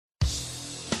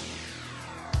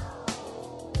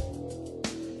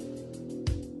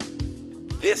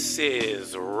This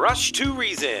is Rush to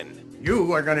Reason.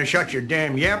 You are going to shut your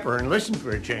damn yapper and listen for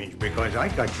a change because I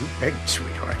got you pegged,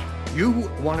 sweetheart. You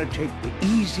want to take the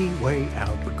easy way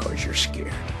out because you're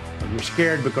scared. And you're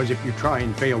scared because if you try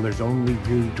and fail, there's only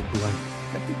you to blame.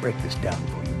 Let me break this down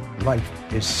for you. Life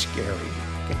is scary.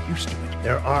 Get used to it.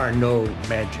 There are no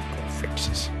magical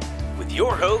fixes. With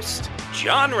your host,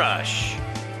 John Rush.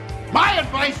 My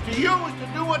advice to you is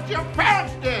to do what your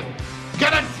parents did.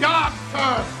 Get a job,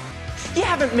 sir. You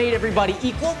haven't made everybody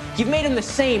equal. You've made them the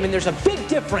same, and there's a big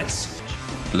difference.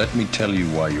 Let me tell you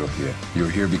why you're here. You're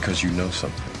here because you know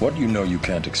something. What you know you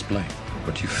can't explain,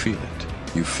 but you feel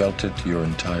it. You felt it your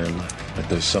entire life, that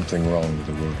there's something wrong with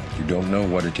the world. You don't know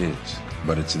what it is,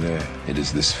 but it's there. It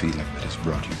is this feeling that has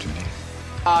brought you to me.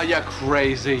 Are you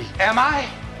crazy? Am I?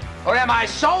 Or am I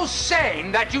so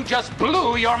sane that you just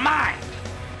blew your mind?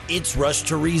 It's Rush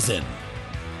to Reason,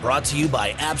 brought to you by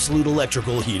Absolute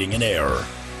Electrical Heating and Air.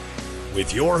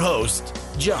 With your host,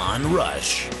 John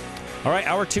Rush. All right,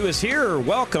 hour two is here.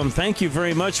 Welcome. Thank you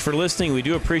very much for listening. We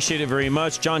do appreciate it very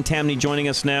much. John Tamny joining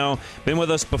us now. Been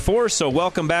with us before, so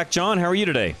welcome back, John. How are you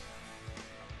today?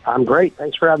 I'm great.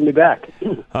 Thanks for having me back.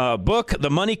 Book, The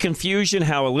Money Confusion,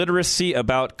 How Illiteracy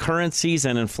About Currencies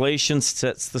and Inflation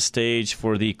Sets the Stage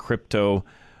for the Crypto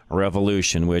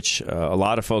Revolution, which a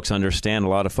lot of folks understand, a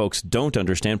lot of folks don't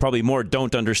understand, probably more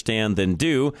don't understand than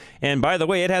do. And by the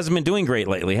way, it hasn't been doing great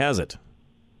lately, has it?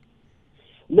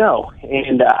 No,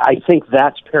 and I think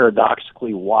that's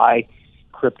paradoxically why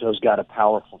crypto's got a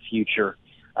powerful future.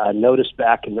 Notice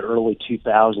back in the early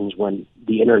 2000s when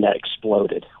the internet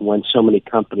exploded, when so many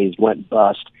companies went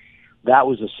bust, that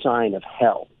was a sign of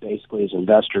hell, basically, as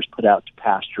investors put out to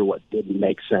pasture what didn't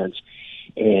make sense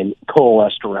and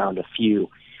coalesced around a few.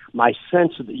 My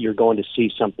sense is that you're going to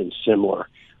see something similar.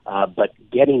 But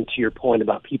getting to your point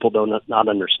about people not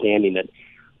understanding it,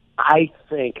 I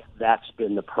think that's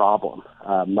been the problem.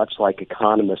 Much like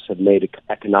economists have made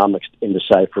economics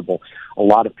indecipherable, a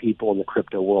lot of people in the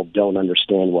crypto world don't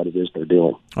understand what it is they're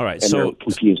doing. All right, and so they're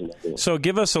confusing it. So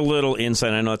give us a little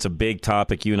insight. I know it's a big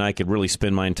topic. You and I could really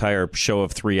spend my entire show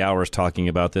of 3 hours talking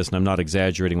about this, and I'm not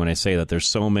exaggerating when I say that. There's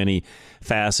so many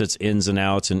facets, ins and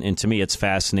outs, and to me it's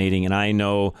fascinating. And I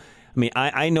know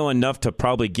enough to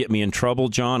probably get me in trouble,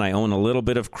 John. I own a little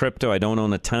bit of crypto. I don't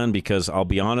own a ton because, I'll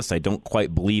be honest, I don't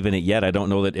quite believe in it yet. I don't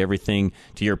know that everything,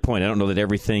 to your point, I don't know that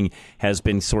everything has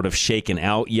been sort of shaken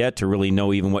out yet to really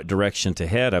know even what direction to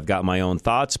head. I've got my own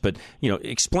thoughts, but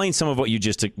explain some of what you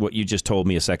just told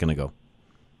me a second ago.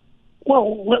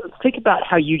 Well, think about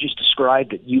how you just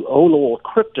described it. You own a little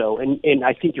crypto, and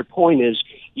I think your point is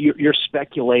you're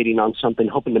speculating on something,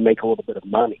 hoping to make a little bit of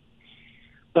money.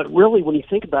 But really, when you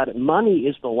think about it, money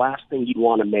is the last thing you'd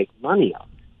want to make money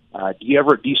on. Do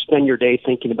you spend your day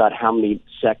thinking about how many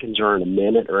seconds are in a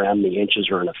minute or how many inches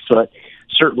are in a foot?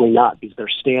 Certainly not, because they're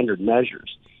standard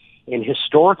measures. And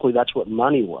historically, that's what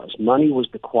money was. Money was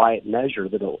the quiet measure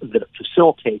that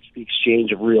facilitates the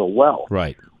exchange of real wealth.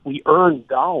 Right. We earn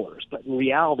dollars, but in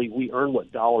reality, we earn what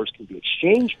dollars can be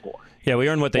exchanged for. Yeah, we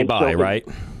earn what they buy, right?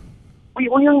 We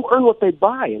earn what they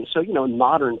buy. And so, in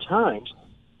modern times,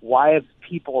 why have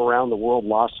people around the world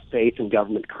lost faith in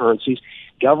government currencies?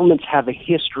 Governments have a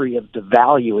history of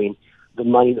devaluing the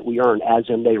money that we earn, as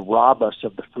in they rob us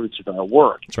of the fruits of our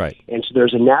work. That's right. And so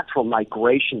there's a natural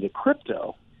migration to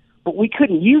crypto, but we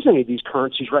couldn't use any of these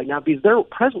currencies right now because they're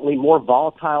presently more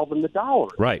volatile than the dollar.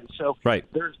 Right. And so right.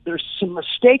 There's some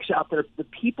mistakes out there. The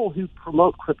people who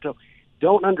promote crypto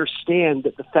don't understand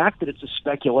that the fact that it's a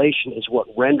speculation is what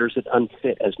renders it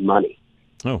unfit as money.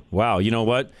 Oh, wow. You know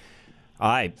what?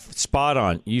 Spot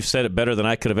on. You've said it better than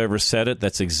I could have ever said it.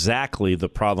 That's exactly the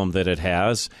problem that it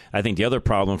has. I think the other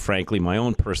problem, frankly, my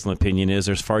own personal opinion, is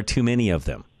there's far too many of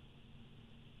them.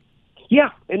 Yeah,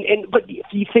 but if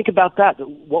you think about that, that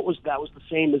was the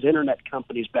same as internet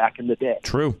companies back in the day.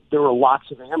 True. There were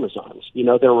lots of Amazons.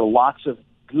 There were lots of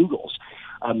Googles.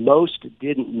 Most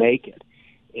didn't make it.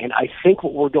 And I think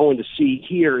what we're going to see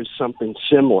here is something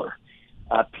similar.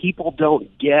 People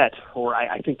don't get, or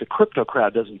I think the crypto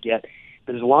crowd doesn't get,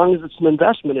 that as long as it's an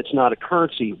investment, it's not a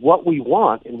currency. What we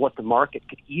want and what the market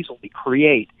could easily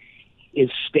create is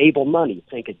stable money.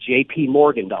 Think a J.P.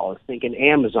 Morgan dollar, think an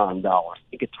Amazon dollar,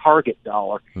 think a Target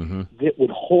dollar that would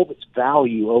hold its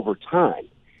value over time.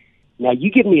 Now,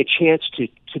 you give me a chance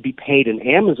to be paid in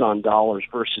Amazon dollars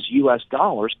versus U.S.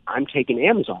 dollars, I'm taking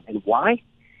Amazon. And why?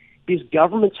 Because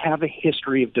governments have a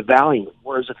history of devaluing.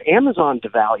 Whereas if Amazon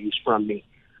devalues from me,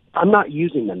 I'm not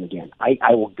using them again.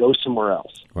 I will go somewhere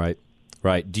else.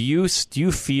 Right. Do you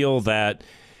feel that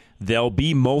there'll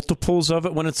be multiples of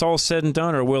it when it's all said and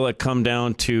done, or will it come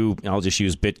down to, I'll just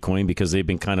use Bitcoin because they've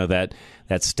been kind of that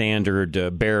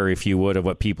standard bearer, if you would, of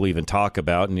what people even talk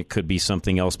about, and it could be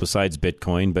something else besides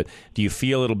Bitcoin. But do you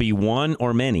feel it'll be one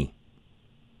or many?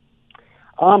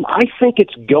 I think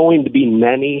it's going to be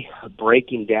many,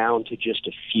 breaking down to just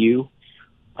a few.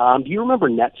 Do you remember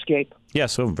Netscape?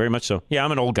 Yes, so very much so. Yeah,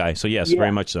 I'm an old guy, so yes,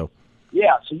 very much so.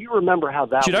 Yeah, so you remember how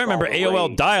that was. I remember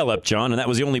AOL dial-up, John, and that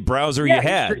was the only browser you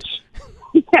had.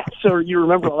 Yeah, so you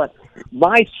remember all that.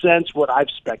 My sense, what I've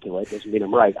speculated, doesn't mean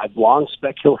I'm right. I've long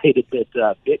speculated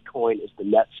that Bitcoin is the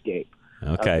Netscape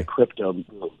of the crypto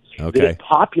boom. That it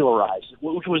popularized it,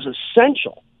 which was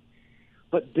essential.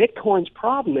 But Bitcoin's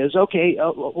problem is,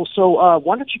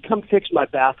 why don't you come fix my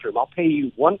bathroom? I'll pay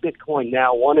you one Bitcoin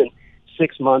now, one in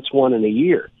 6 months, one in a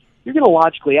year. You're going to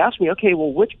logically ask me, okay,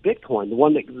 well, which Bitcoin? The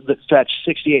one that fetched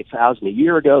 $68,000 a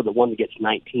year ago, the one that gets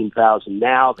 $19,000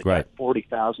 now, that got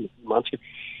 $40,000 a few months ago.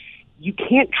 You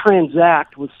can't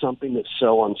transact with something that's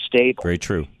so unstable. Very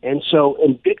true. And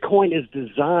Bitcoin is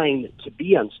designed to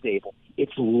be unstable.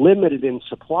 It's limited in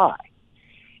supply.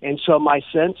 And so my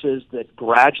sense is that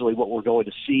gradually what we're going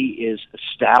to see is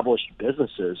established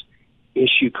businesses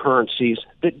issue currencies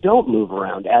that don't move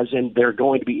around, as in they're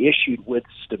going to be issued with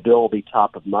stability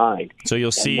top of mind. So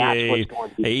you'll see a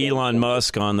Elon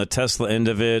Musk on the Tesla end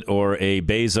of it, or a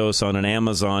Bezos on an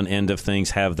Amazon end of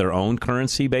things have their own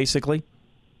currency, basically?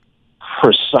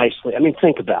 Precisely. I mean,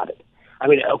 think about it. I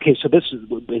mean, okay, so this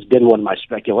has been one of my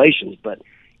speculations, but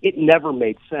it never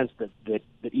made sense that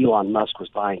Elon Musk was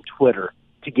buying Twitter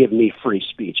to give me free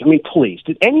speech. I mean, please,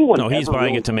 did anyone? No, he's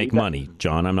buying it to make money,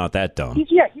 John. I'm not that dumb.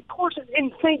 Yeah, of course,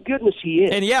 and thank goodness he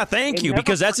is. And yeah, thank you,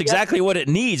 because that's exactly what it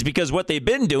needs, because what they've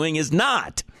been doing is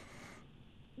not.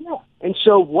 Yeah, and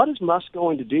so what is Musk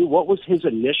going to do? What was his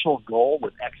initial goal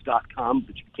with X.com,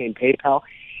 which became PayPal?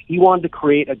 He wanted to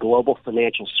create a global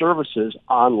financial services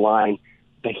online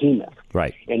behemoth.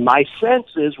 Right. And my sense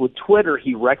is with Twitter,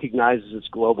 he recognizes its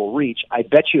global reach. I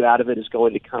bet you out of it is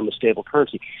going to come a stable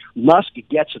currency. Musk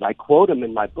gets it. I quote him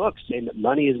in my book saying that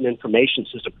money is an information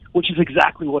system, which is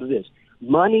exactly what it is.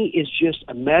 Money is just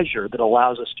a measure that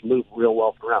allows us to move real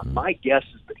wealth around. My guess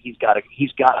is that he's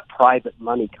got a private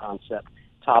money concept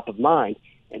top of mind.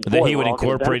 And that he would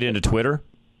incorporate into Twitter?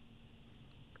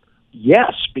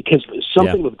 Yes, because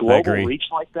something with global reach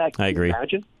like that, can you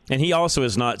imagine? And he also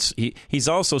is not. He's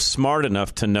also smart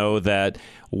enough to know that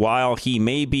while he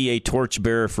may be a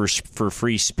torchbearer for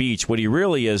free speech, what he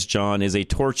really is, John, is a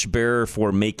torchbearer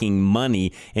for making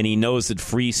money, and he knows that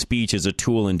free speech is a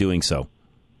tool in doing so.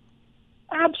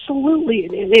 Absolutely,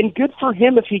 and good for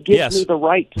him if he gives me the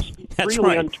right to speak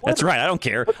freely on Twitter. That's right. I don't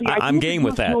care. I'm game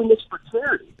with that. Doing this for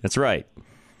charity. That's right.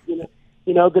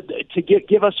 You know, to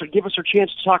give us a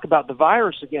chance to talk about the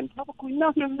virus again publicly.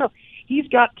 No. He's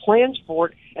got plans for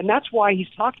it, and that's why he's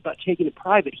talked about taking it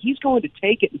private. He's going to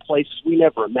take it in places we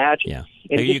never imagined.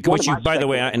 Yeah. By the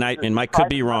way, and I could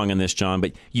be wrong on this, John,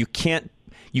 but you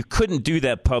couldn't do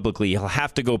that publicly. You'll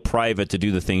have to go private to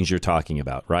do the things you're talking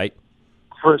about, right?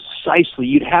 Precisely.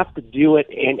 You'd have to do it,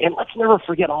 and let's never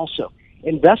forget also,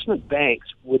 investment banks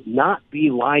would not be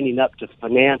lining up to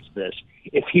finance this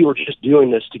if he were just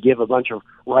doing this to give a bunch of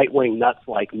right-wing nuts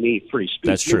like me free speech.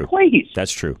 That's true. Please.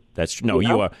 That's true. No,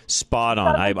 you are spot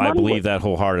on. I believe that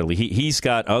wholeheartedly. He's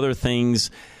got other things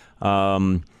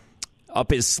up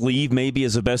his sleeve, maybe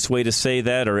is the best way to say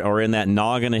that, or in that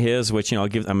noggin of his, which,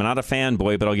 I'm not a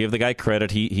fanboy, but I'll give the guy credit.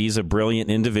 He's a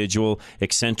brilliant individual,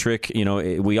 eccentric.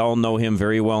 We all know him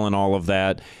very well and all of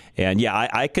that. And yeah,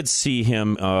 I could see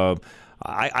him.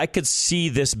 I could see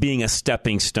this being a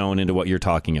stepping stone into what you're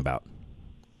talking about.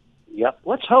 Yep.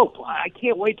 Let's hope. I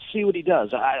can't wait to see what he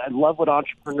does. I love what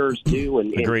entrepreneurs do.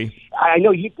 And agree. I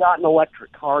know you've got an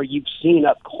electric car. You've seen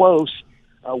up close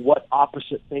what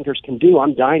opposite thinkers can do.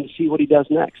 I'm dying to see what he does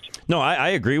next. No, I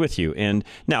agree with you. And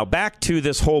now back to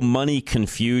this whole money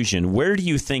confusion. Where do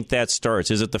you think that starts?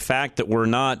 Is it the fact that we're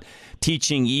not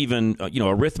teaching even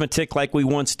arithmetic like we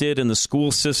once did in the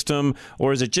school system,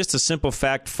 or is it just a simple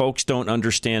fact folks don't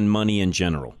understand money in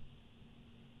general?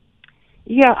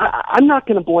 Yeah, I'm not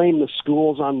going to blame the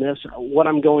schools on this. What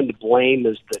I'm going to blame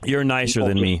is that you're nicer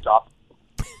than me.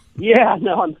 Yeah,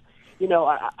 no,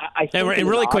 I think. And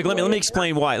really quick, let me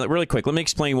explain why. Really quick, let me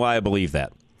explain why I believe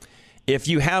that. If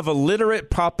you have a literate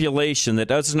population that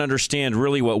doesn't understand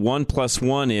really what 1 +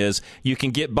 1 is, you can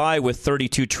get by with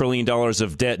 $32 trillion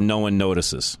of debt and no one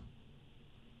notices.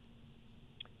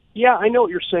 Yeah, I know what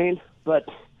you're saying, but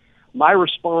my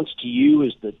response to you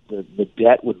is that the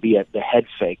debt would be at the head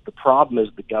fake. The problem is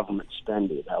the government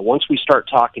spending. Once we start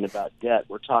talking about debt,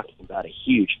 we're talking about a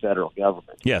huge federal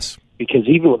government. Yes. because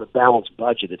even with a balanced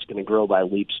budget, it's going to grow by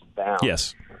leaps and bounds.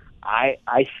 Yes.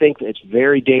 I think that it's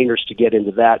very dangerous to get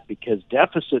into that because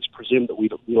deficits presume that we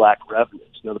lack revenues.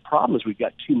 Now, the problem is we've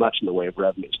got too much in the way of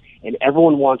revenues, and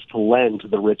everyone wants to lend to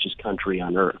the richest country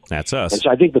on earth. That's us. And so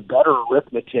I think the better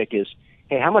arithmetic is,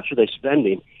 hey, how much are they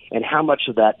spending, and how much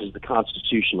of that does the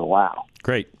Constitution allow?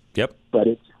 Great. Yep. But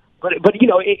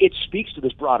it speaks to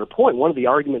this broader point. One of the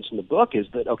arguments in the book is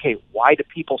that, okay, why do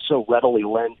people so readily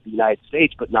lend to the United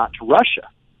States but not to Russia?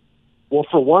 Well,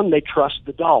 for one, they trust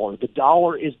the dollar. The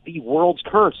dollar is the world's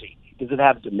currency. Does it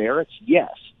have demerits?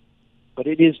 Yes. But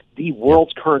it is the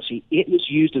world's currency. It is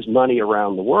used as money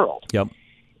around the world. Yep.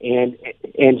 And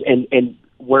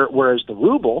whereas the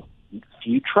ruble,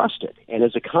 few trust it. And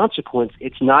as a consequence,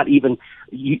 it's not even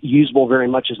usable very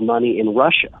much as money in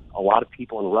Russia. A lot of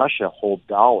people in Russia hold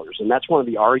dollars. And that's one of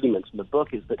the arguments in the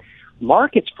book is that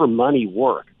markets for money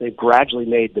work. They've gradually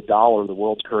made the dollar the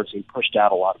world's currency and pushed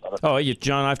out a lot of other things.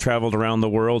 John, I've traveled around the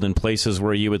world in places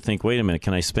where you would think, wait a minute,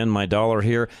 can I spend my dollar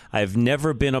here? I've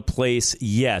never been a place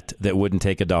yet that wouldn't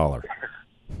take a dollar.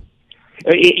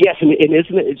 Yes, and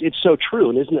isn't it's so true,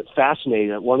 and isn't it fascinating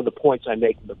that one of the points I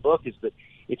make in the book is that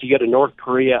if you go to North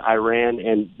Korea, Iran,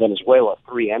 and Venezuela,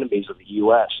 3 enemies of the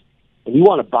U.S., and you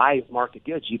want to buy market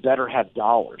goods, you better have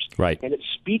dollars. Right. And it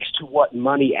speaks to what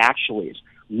money actually is.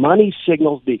 Money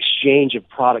signals the exchange of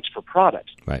products for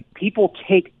products. Right. People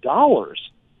take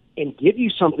dollars and give you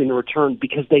something in return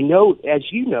because they know,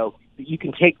 as you know, that you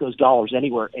can take those dollars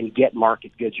anywhere and get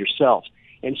market goods yourselves.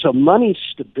 And so money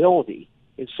stability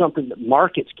is something that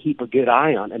markets keep a good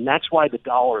eye on, and that's why the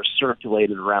dollar is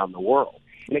circulated around the world.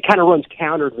 And it kind of runs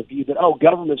counter to the view that,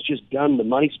 governments just gun the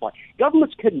money supply.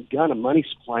 Governments couldn't gun a money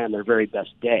supply on their very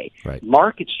best day. Right.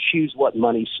 Markets choose what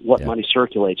money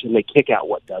circulates, and they kick out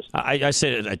what doesn't. I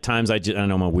say it at times, I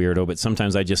know I'm a weirdo, but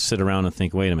sometimes I just sit around and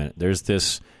think, wait a minute, there's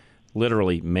this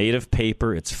literally made of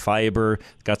paper. It's fiber,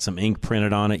 got some ink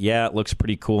printed on it. Yeah, it looks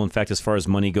pretty cool. In fact, as far as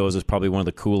money goes, it's probably one of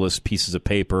the coolest pieces of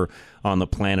paper on the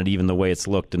planet, even the way it's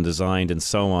looked and designed and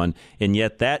so on. And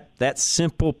yet that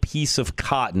simple piece of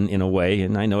cotton, in a way,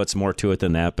 and I know it's more to it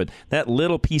than that, but that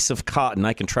little piece of cotton,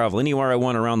 I can travel anywhere I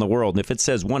want around the world. And if it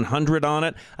says 100 on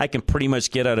it, I can pretty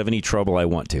much get out of any trouble I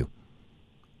want to.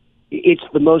 It's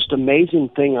the most amazing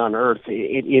thing on earth.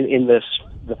 In the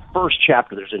first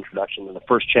chapter, there's introduction in the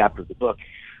first chapter of the book.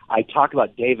 I talk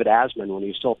about David Asman when he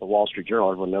was still at the Wall Street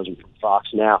Journal. Everyone knows him from Fox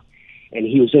now. And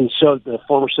he was in the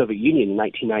former Soviet Union in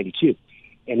 1992.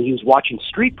 And he was watching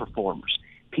street performers.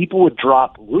 People would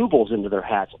drop rubles into their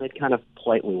hats. They'd kind of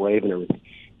politely wave and everything.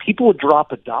 People would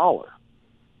drop $1,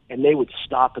 and they would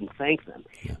stop and thank them.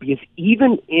 Yeah. Because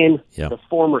even in the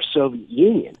former Soviet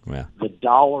Union, the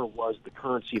dollar was the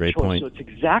currency of choice. Point. So it's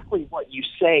exactly what you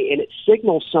say, and it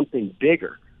signals something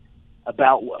bigger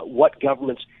about what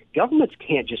governments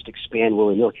can't just expand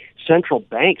willy-nilly. Central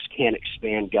banks can't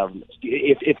expand governments.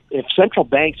 If central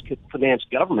banks could finance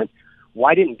government,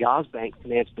 why didn't Gazbank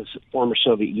finance the former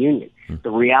Soviet Union?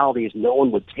 The reality is no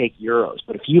one would take euros.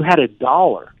 But if you had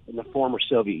 $1 in the former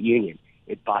Soviet Union,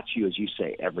 it bought you, as you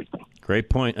say, everything. Great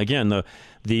point. Again,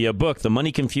 the book, The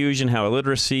Money Confusion, How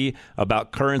Illiteracy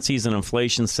About Currencies and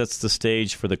Inflation Sets the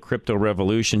Stage for the Crypto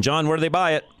Revolution. John, where do they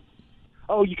buy it?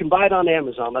 Oh, you can buy it on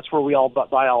Amazon. That's where we all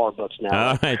buy all our books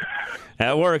now. All right.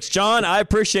 That works. John, I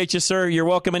appreciate you, sir. You're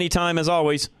welcome anytime, as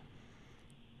always.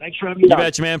 Thanks for having me. You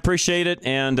betcha, man. Appreciate it.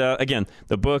 And again,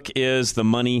 the book is The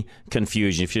Money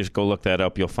Confusion. If you just go look that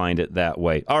up, you'll find it that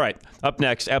way. All right. Up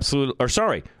next, Kurt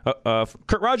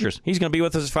Rogers. He's going to be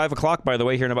with us at 5 o'clock, by the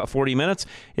way, here in about 40 minutes.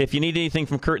 If you need anything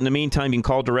from Kurt in the meantime, you can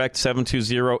call direct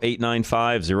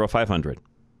 720-895-0500.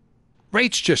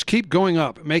 Rates just keep going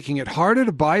up, making it harder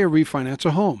to buy or refinance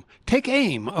a home. Take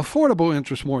AIM, Affordable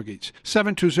Interest Mortgage,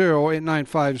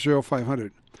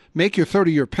 720-895-0500. Make your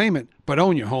 30-year payment, but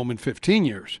own your home in 15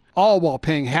 years, all while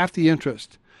paying half the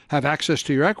interest. Have access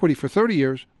to your equity for 30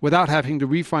 years without having to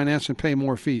refinance and pay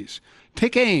more fees.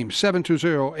 Take AIM,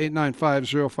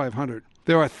 720-895-0500.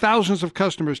 There are thousands of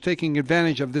customers taking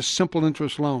advantage of this simple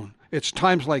interest loan. It's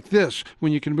times like this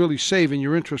when you can really save in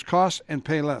your interest costs and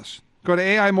pay less. Go to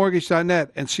AImortgage.net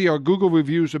and see our Google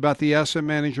reviews about the Asset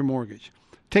Manager Mortgage.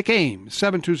 Take AIM,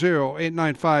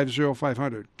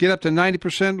 720-895-0500. Get up to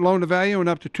 90% loan to value and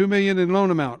up to $2 million in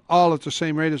loan amount, all at the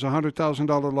same rate as a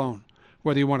 $100,000 loan.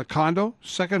 Whether you want a condo,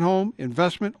 second home,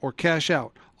 investment, or cash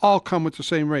out, all come with the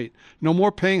same rate. No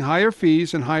more paying higher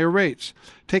fees and higher rates.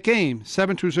 Take AIM,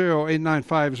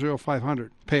 720-895-0500.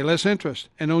 Pay less interest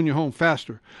and own your home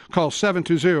faster. Call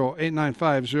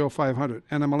 720-895-0500.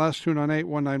 NMLS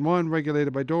 298191,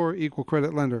 regulated by DORA, equal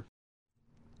credit lender.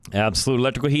 Absolute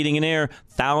Electrical Heating and Air,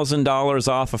 $1,000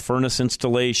 off a furnace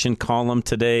installation. Call them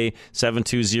today,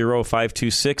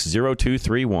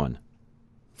 720-526-0231.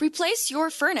 Replace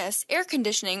your furnace, air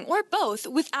conditioning, or both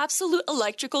with Absolute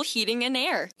Electrical Heating and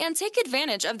Air, and take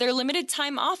advantage of their limited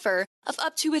time offer of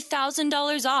up to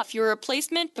 $1,000 off your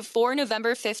replacement before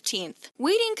November 15th.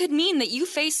 Waiting could mean that you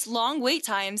face long wait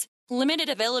times, limited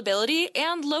availability,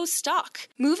 and low stock.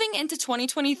 Moving into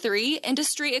 2023,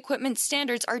 industry equipment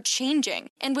standards are changing,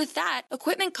 and with that,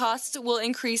 equipment costs will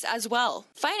increase as well.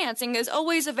 Financing is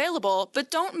always available, but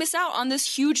don't miss out on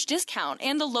this huge discount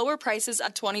and the lower prices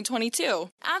of 2022.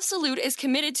 Absolute is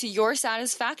committed to your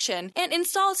satisfaction, and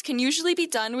installs can usually be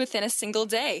done within a single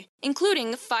day,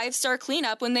 including 5-star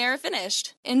cleanup when they are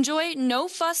finished. Enjoy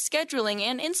no-fuss scheduling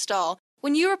and install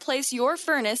when you replace your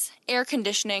furnace, air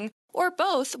conditioning, or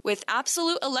both with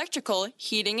Absolute Electrical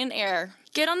Heating and Air.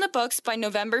 Get on the books by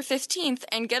November 15th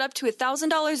and get up to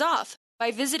 $1,000 off by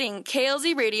visiting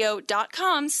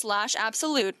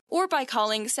klzradio.com/absolute or by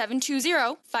calling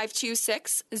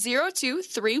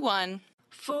 720-526-0231.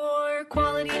 For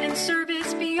quality and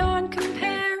service beyond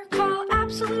compare, call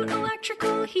Absolute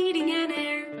Electrical Heating and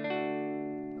Air.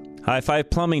 High Five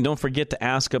Plumbing, don't forget to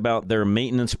ask about their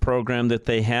maintenance program that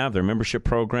they have, their membership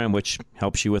program, which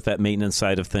helps you with that maintenance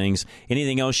side of things.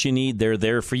 Anything else you need, they're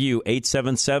there for you.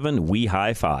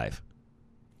 877-WE-HIGH-FIVE.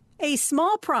 A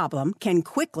small problem can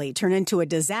quickly turn into a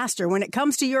disaster when it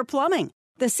comes to your plumbing.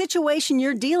 The situation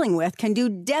you're dealing with can do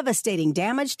devastating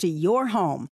damage to your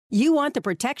home. You want the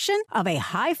protection of a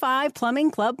High Five Plumbing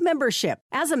Club membership.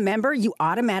 As a member, you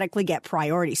automatically get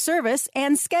priority service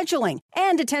and scheduling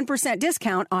and a 10%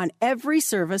 discount on every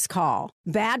service call.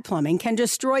 Bad plumbing can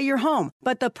destroy your home,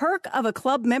 but the perk of a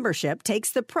club membership takes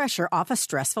the pressure off a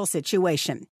stressful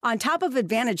situation. On top of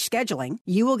Advantage scheduling,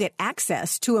 you will get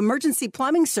access to emergency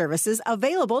plumbing services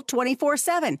available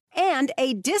 24/7 and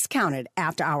a discounted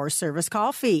after-hours service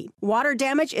call fee. Water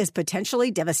damage is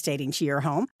potentially devastating to your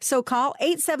home, so call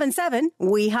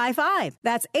 877-WE-HIGH-FIVE.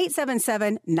 That's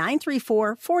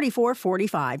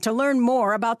 877-934-4445 to learn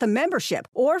more about the membership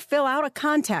or fill out a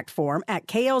contact form at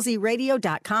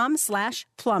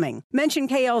klzradio.com/plumbing. Mention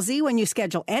KLZ when you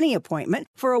schedule any appointment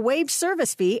for a waived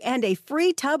service fee and a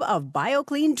free tub of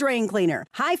BioClean drain cleaner.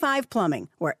 High Five Plumbing,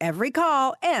 where every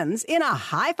call ends in a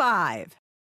high five.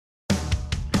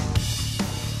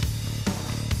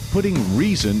 Putting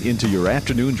reason into your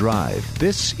afternoon drive.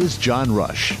 This is John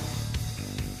Rush.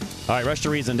 All right, Rush to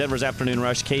Reason, Denver's Afternoon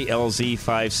Rush, KLZ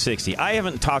 560. I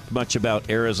haven't talked much about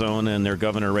Arizona and their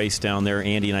governor race down there.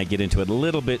 Andy and I get into it a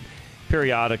little bit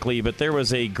periodically, but there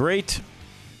was a great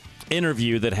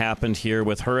interview that happened here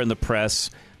with her and the press,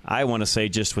 I want to say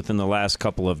just within the last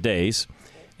couple of days.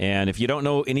 And if you don't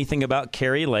know anything about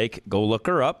Kari Lake, go look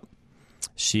her up.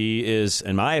 She is,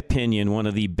 in my opinion, one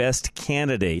of the best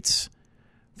candidates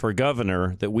for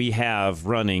governor that we have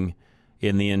running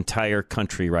in the entire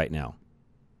country right now.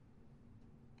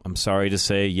 I'm sorry to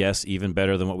say, yes, even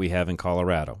better than what we have in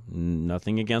Colorado.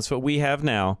 Nothing against what we have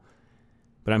now,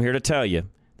 but I'm here to tell you,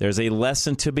 there's a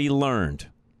lesson to be learned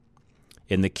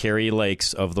in the Kari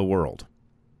Lakes of the world.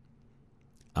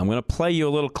 I'm going to play you a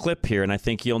little clip here, and I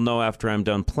think you'll know after I'm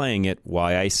done playing it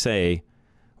why I say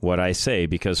what I say,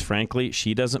 because frankly,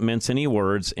 she doesn't mince any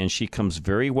words, and she comes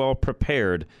very well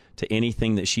prepared to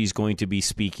anything that she's going to be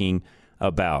speaking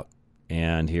about.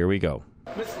 And here we go.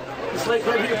 Miss Lake,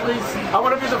 right here, please. I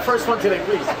want to be the first one today,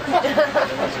 please.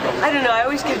 I don't know. I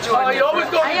always give Jordan. Oh, you always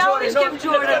go I always give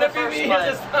Jordan the first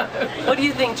one. What do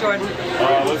you think, Jordan?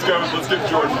 Let's give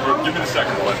Jordan. Give me the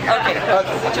second one. Okay,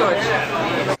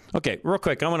 George. Okay, real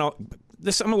quick. I'm a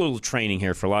little training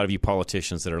here for a lot of you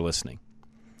politicians that are listening.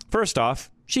 First off,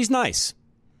 she's nice.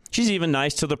 She's even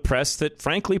nice to the press that,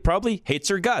 frankly, probably hates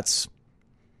her guts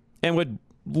and would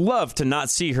love to not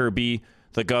see her be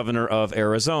the governor of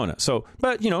Arizona. So,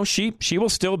 but, she will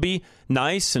still be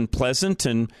nice and pleasant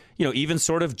and, even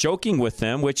sort of joking with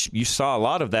them, which you saw a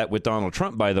lot of that with Donald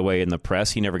Trump, by the way, in the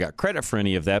press. He never got credit for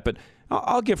any of that, but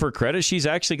I'll give her credit. She's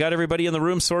actually got everybody in the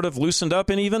room sort of loosened up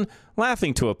and even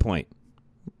laughing to a point.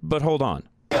 But hold on.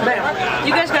 Ma'am,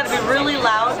 you guys got to be really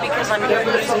loud because I'm here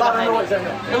to listen behind you.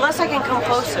 Unless I can come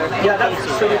closer. Yeah, that's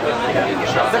absolutely.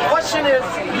 The question is,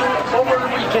 over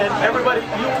the weekend, everybody,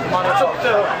 you took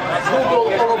the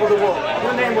Google all over the world.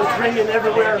 Your name was ringing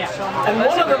everywhere. And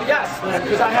one of them, yes,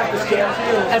 because I have the scan.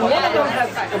 And one of them has,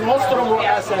 and most of them were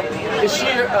asked, is she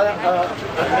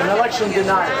an election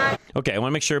denier? Okay, I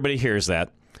want to make sure everybody hears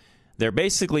that. They're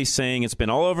basically saying it's been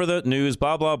all over the news,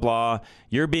 blah, blah, blah.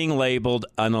 You're being labeled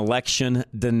an election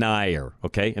denier,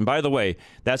 okay? And by the way,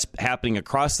 that's happening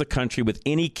across the country with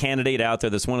any candidate out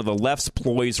there. That's one of the left's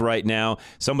ploys right now.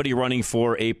 Somebody running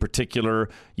for a particular,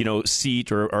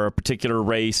 seat or a particular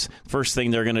race. First thing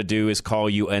they're going to do is call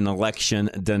you an election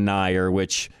denier,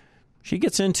 which she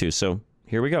gets into. So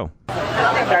here we go.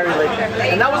 Very late.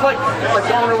 And that was like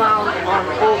going around on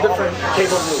all different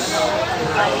cable news.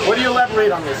 What do you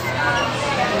elaborate on this?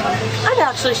 I'm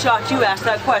actually shocked you asked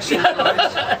that question.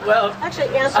 Well, actually,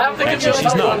 answer. I have to get you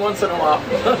one once in a while.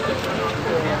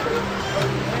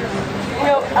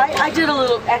 I did a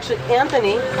little. Actually,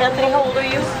 Anthony, how old are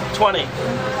you? 20.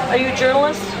 Are you a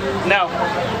journalist? No.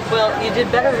 Well, you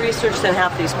did better research than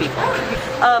half these people.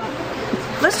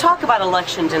 Let's talk about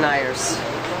election deniers.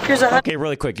 Okay,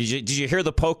 really quick. Did you hear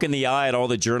the poke in the eye at all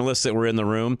the journalists that were in the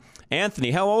room?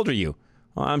 Anthony, how old are you?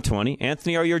 Oh, I'm 20.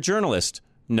 Anthony, are you a journalist?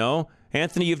 No.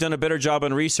 Anthony, you've done a better job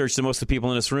on research than most of the people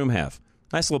in this room have.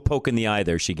 Nice little poke in the eye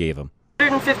there she gave him.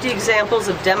 150 examples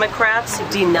of Democrats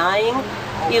denying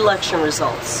election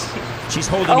results. She's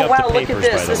holding up wow, the papers, look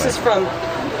at this. by the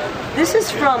way. This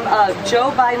is from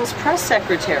Joe Biden's press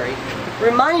secretary.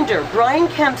 Reminder, Brian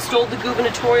Kemp stole the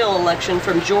gubernatorial election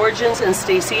from Georgians and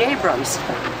Stacey Abrams.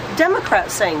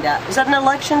 Democrats saying that. Is that an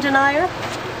election denier?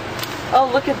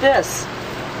 Oh, look at this.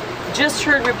 Just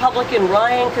heard Republican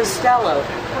Ryan Costello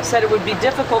said it would be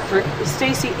difficult for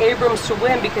Stacey Abrams to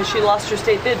win because she lost her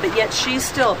state bid, but yet she's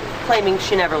still claiming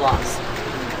she never lost.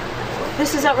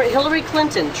 This is outright. Hillary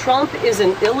Clinton. Trump is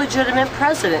an illegitimate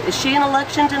president. Is she an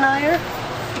election denier?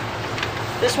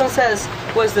 This one says,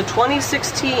 was the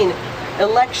 2016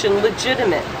 election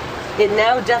legitimate? It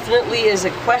now definitely is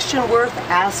a question worth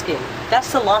asking.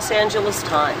 That's the Los Angeles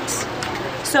Times.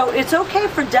 So it's okay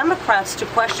for Democrats to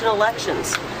question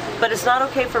elections, but it's not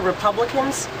okay for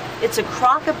Republicans. It's a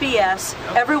crock of BS.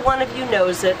 Every one of you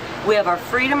knows it. We have our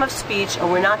freedom of speech, and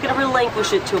we're not going to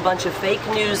relinquish it to a bunch of fake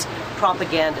news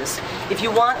propagandists. If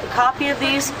you want a copy of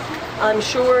these, I'm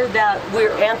sure that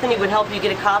Anthony would help you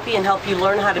get a copy and help you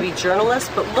learn how to be journalists,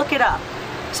 but look it up.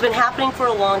 It's been happening for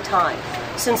a long time.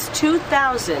 Since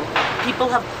 2000, people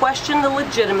have questioned the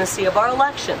legitimacy of our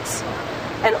elections.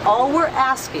 And all we're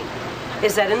asking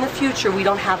is that in the future, we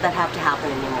don't have that have to happen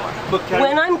anymore.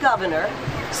 When I'm governor,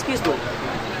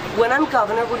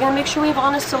 we're going to make sure we have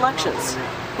honest elections.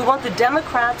 We want the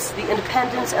Democrats, the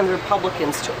Independents, and the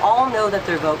Republicans to all know that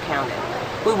their vote counted.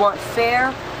 We want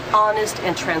fair, honest,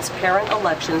 and transparent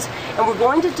elections, and we're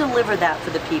going to deliver that for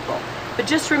the people. But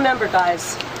just remember,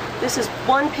 guys, this is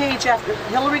one page after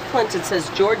Hillary Clinton says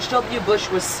George W. Bush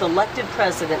was selected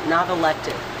president, not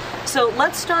elected. So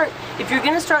let's start, if you're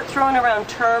going to start throwing around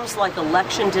terms like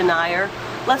election denier,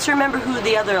 let's remember who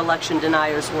the other election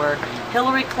deniers were.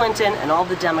 Hillary Clinton and all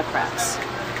the Democrats.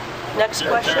 Next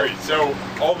question. Terry, so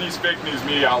all these fake news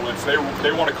media outlets, they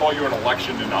want to call you an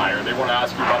election denier. They want to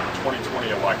ask you about the 2020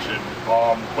 election,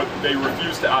 but they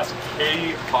refuse to ask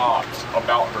Katie Hobbs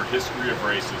about her history of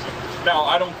racism. Now,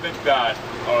 I don't think that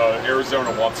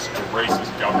Arizona wants a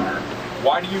racist governor.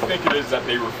 Why do you think it is that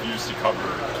they refuse to cover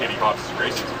Katie Hobbs'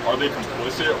 racism? Are they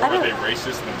complicit or are they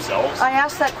racist themselves? I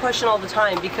ask that question all the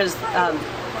time because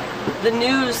the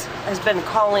news has been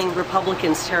calling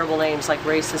Republicans terrible names like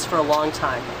racist for a long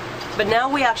time. But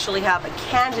now we actually have a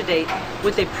candidate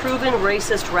with a proven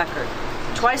racist record.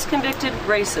 Twice convicted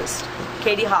racist,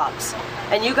 Katie Hobbs.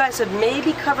 And you guys have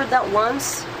maybe covered that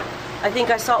once. I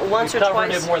think I saw it once or twice. We've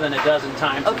covered it more than a dozen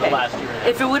times in the last year.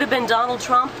 If it would have been Donald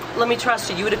Trump, let me trust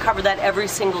you, you would have covered that every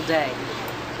single day.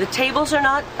 The tables are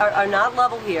not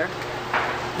level here.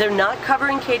 They're not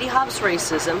covering Katie Hobbs'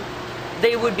 racism.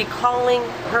 They would be calling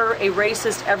her a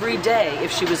racist every day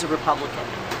if she was a Republican.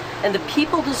 And the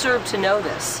people deserve to know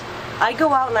this. I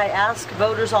go out and I ask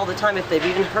voters all the time if they've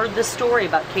even heard this story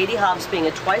about Katie Hobbs being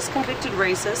a twice convicted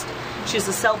racist. She's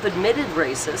a self-admitted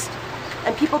racist.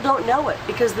 And people don't know it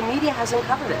because the media hasn't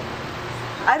covered it.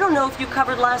 I don't know if you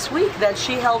covered last week that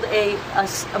she held a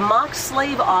mock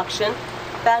slave auction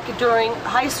back during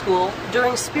high school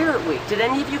during Spirit Week. Did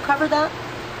any of you cover that?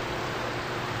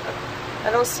 I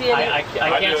don't see any. I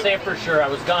can't say it for sure. I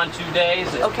was gone 2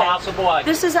 days. It's possible.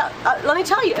 This is let me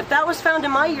tell you, if that was found in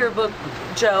my yearbook,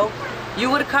 Joe, you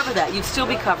would have covered that. You'd still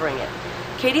be covering it.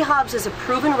 Katie Hobbs is a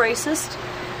proven racist.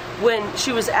 When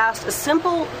she was asked a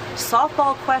simple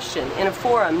softball question in a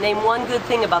forum, name one good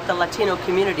thing about the Latino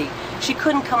community, she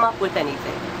couldn't come up with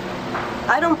anything.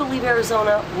 I don't believe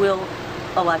Arizona will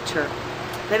elect her.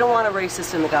 They don't want a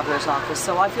racist in the governor's office,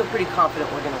 so I feel pretty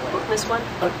confident we're going to win. This one?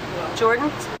 Jordan?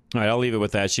 All right, I'll leave it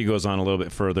with that. She goes on a little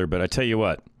bit further, but I tell you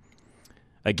what.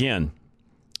 Again,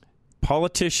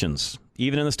 politicians,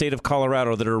 even in the state of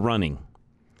Colorado, that are running.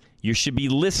 You should be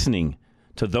listening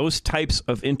to those types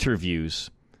of interviews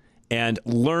and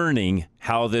learning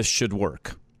how this should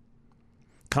work.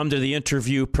 Come to the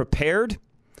interview prepared,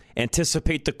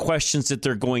 anticipate the questions that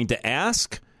they're going to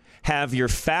ask, have your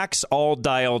facts all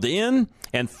dialed in,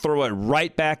 and throw it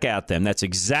right back at them. That's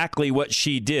exactly what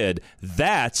she did.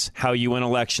 That's how you win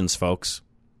elections, folks.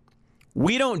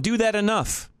 We don't do that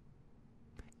enough.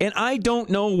 And I don't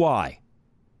know why.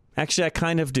 Actually, I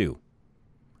kind of do.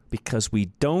 Because we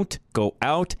don't go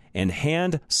out and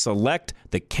hand select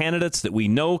the candidates that we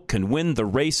know can win the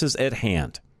races at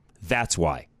hand. That's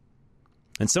why.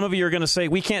 And some of you are going to say,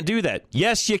 we can't do that.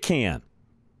 Yes, you can.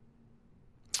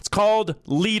 It's called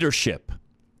leadership,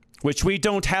 which we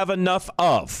don't have enough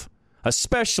of,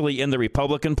 especially in the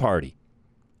Republican Party.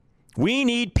 We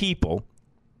need people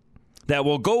that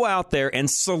will go out there and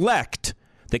select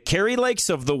the Kari Lakes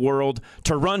of the world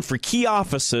to run for key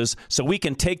offices so we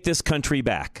can take this country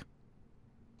back.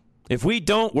 If we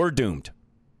don't, we're doomed.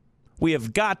 We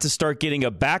have got to start getting a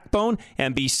backbone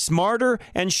and be smarter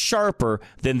and sharper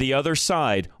than the other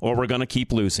side, or we're going to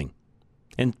keep losing.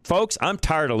 And folks, I'm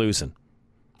tired of losing.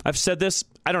 I've said this,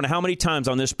 I don't know how many times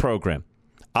on this program.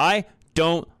 I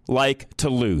don't like to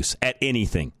lose at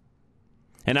anything.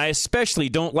 And I especially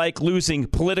don't like losing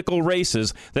political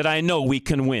races that I know we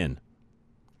can win,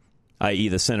 i.e.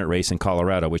 the Senate race in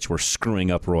Colorado, which we're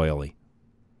screwing up royally.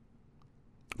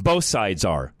 Both sides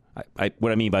are.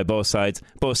 What I mean by both sides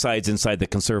inside the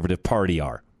Conservative Party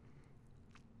are.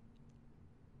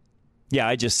 Yeah,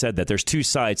 I just said that. There's two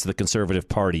sides to the Conservative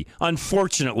Party.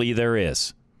 Unfortunately, there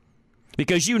is.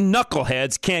 Because you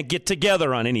knuckleheads can't get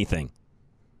together on anything.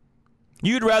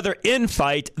 You'd rather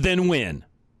infight than win.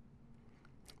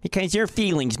 Because your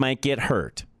feelings might get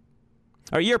hurt.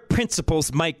 Or your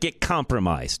principles might get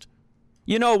compromised.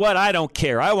 You know what? I don't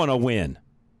care. I want to win.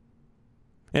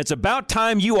 And it's about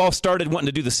time you all started wanting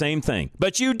to do the same thing.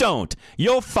 But you don't.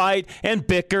 You'll fight and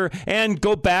bicker and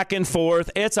go back and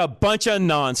forth. It's a bunch of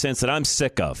nonsense that I'm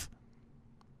sick of.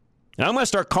 And I'm going to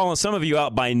start calling some of you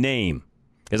out by name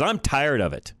because I'm tired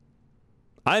of it.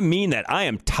 I mean that. I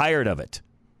am tired of it.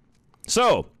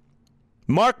 So,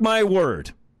 mark my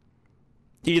word.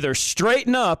 Either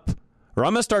straighten up or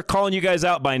I'm going to start calling you guys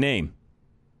out by name.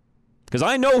 Because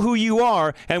I know who you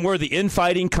are and where the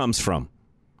infighting comes from.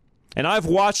 And I've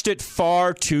watched it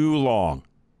far too long.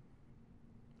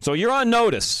 So you're on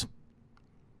notice.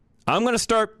 I'm going to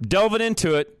start delving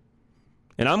into it,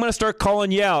 and I'm going to start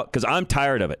calling you out because I'm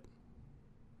tired of it.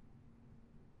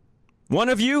 One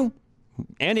of you,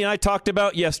 Andy and I talked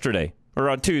about yesterday, or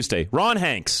on Tuesday, Ron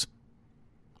Hanks.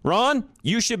 Ron,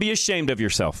 you should be ashamed of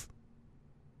yourself.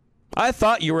 I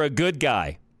thought you were a good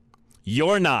guy.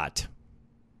 You're not.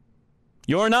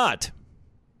 You're not.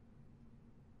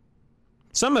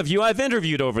 Some of you I've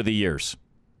interviewed over the years.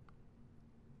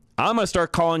 I'm going to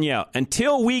start calling you out.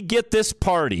 Until we get this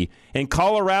party in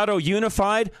Colorado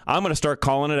unified, I'm going to start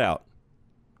calling it out.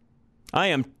 I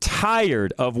am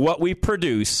tired of what we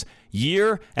produce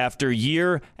year after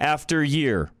year after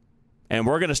year. And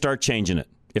we're going to start changing it,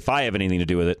 if I have anything to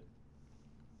do with it.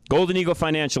 Golden Eagle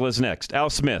Financial is next. Al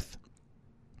Smith,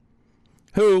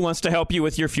 who wants to help you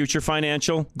with your future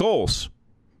financial goals.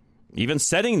 Even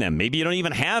setting them. Maybe you don't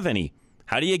even have any.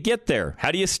 How do you get there?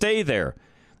 How do you stay there?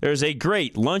 There's a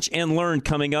great Lunch and Learn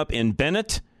coming up in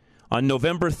Bennett on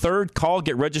November 3rd. Call,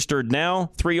 get registered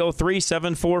now,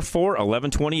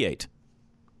 303-744-1128.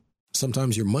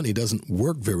 Sometimes your money doesn't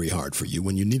work very hard for you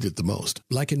when you need it the most,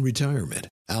 like in retirement.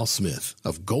 Al Smith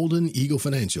of Golden Eagle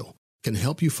Financial can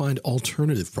help you find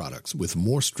alternative products with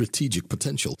more strategic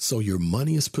potential so your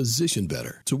money is positioned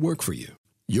better to work for you.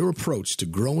 Your approach to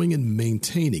growing and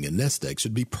maintaining a nest egg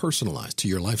should be personalized to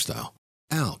your lifestyle.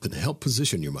 Al can help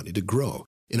position your money to grow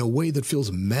in a way that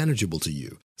feels manageable to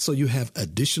you so you have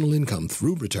additional income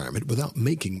through retirement without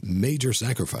making major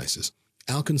sacrifices.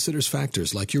 Al considers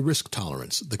factors like your risk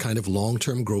tolerance, the kind of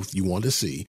long-term growth you want to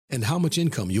see, and how much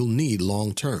income you'll need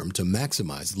long-term to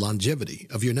maximize the longevity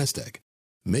of your nest egg.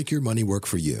 Make your money work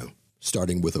for you,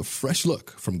 starting with a fresh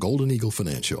look from Golden Eagle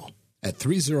Financial at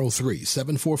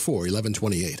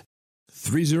 303-744-1128,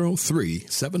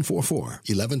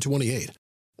 303-744-1128,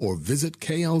 or visit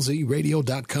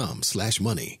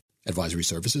klzradio.com/money. Advisory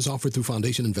services offered through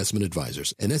Foundation Investment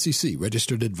Advisors, an SEC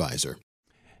registered advisor.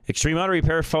 Extreme Auto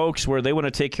Repair, folks, where they want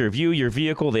to take care of you, your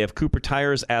vehicle. They have Cooper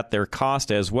tires at their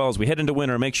cost as well. As we head into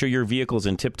winter, make sure your vehicle's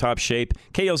in tip-top shape.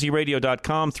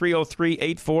 klzradio.com,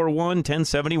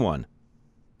 303-841-1071.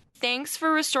 Thanks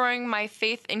for restoring my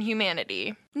faith in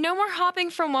humanity. No more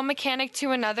hopping from one mechanic to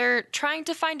another, trying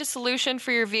to find a solution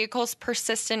for your vehicle's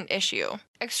persistent issue.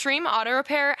 Extreme Auto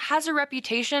Repair has a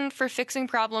reputation for fixing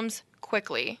problems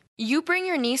quickly. You bring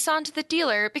your Nissan to the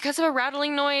dealer because of a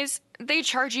rattling noise, they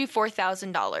charge you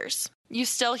 $4,000. You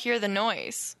still hear the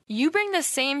noise. You bring the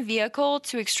same vehicle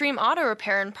to Extreme Auto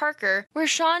Repair in Parker, where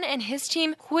Sean and his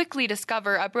team quickly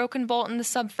discover a broken bolt in the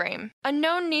subframe. A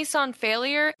known Nissan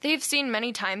failure they've seen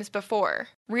many times before.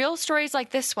 Real stories like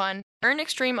this one earn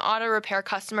Extreme Auto Repair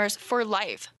customers for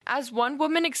life. As one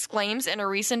woman exclaims in a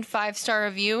recent 5-star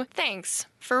review, "Thanks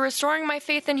for restoring my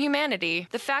faith in humanity."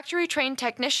 The factory-trained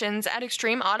technicians at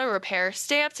Extreme Auto Repair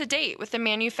stay up to date with the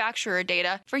manufacturer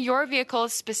data for your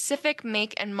vehicle's specific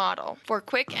make and model for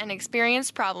quick and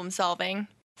experienced problem solving.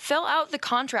 Fill out the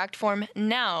contract form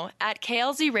now at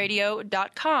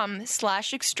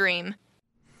klzradio.com/extreme.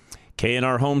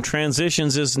 K&R Home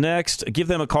Transitions is next. Give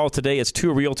them a call today. It's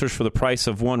 2 realtors for the price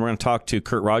of 1. We're going to talk to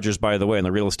Kurt Rogers, by the way, on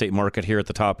the real estate market here at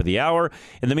the top of the hour.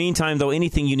 In the meantime, though,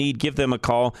 anything you need, give them a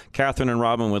call. Catherine and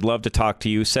Robin would love to talk to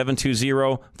you.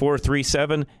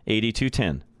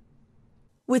 720-437-8210.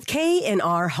 With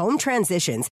K&R Home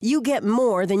Transitions, you get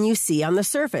more than you see on the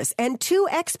surface and 2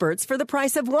 experts for the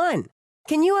price of 1.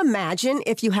 Can you imagine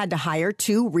if you had to hire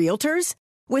 2 realtors?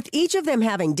 With each of them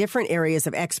having different areas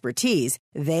of expertise,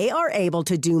 they are able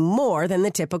to do more than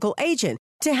the typical agent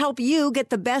to help you get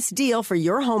the best deal for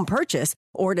your home purchase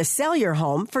or to sell your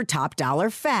home for top dollar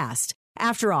fast.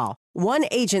 After all, one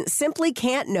agent simply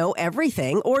can't know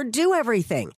everything or do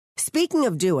everything. Speaking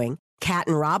of doing, Kat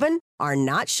and Robin are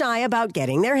not shy about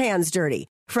getting their hands dirty.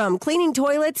 From cleaning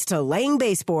toilets to laying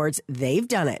baseboards, they've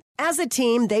done it. As a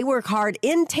team, they work hard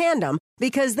in tandem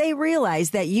because they realize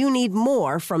that you need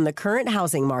more from the current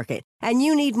housing market and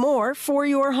you need more for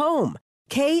your home.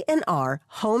 K&R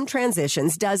Home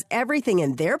Transitions does everything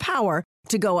in their power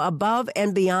to go above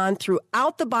and beyond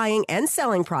throughout the buying and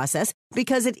selling process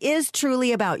because it is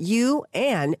truly about you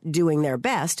and doing their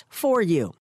best for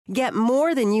you. Get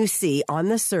more than you see on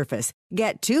the surface.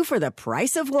 Get 2 for the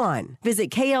price of 1. Visit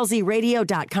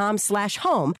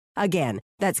klzradio.com/home. Again,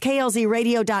 that's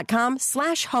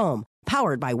klzradio.com/home.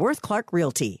 Powered by Worth Clark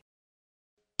Realty.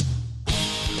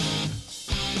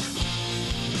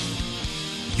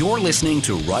 You're listening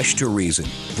to Rush to Reason,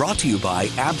 brought to you by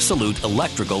Absolute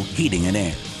Electrical Heating and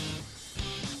Air.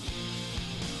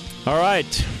 All right.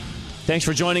 Thanks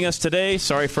for joining us today.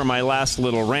 Sorry for my last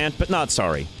little rant, but not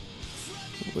sorry.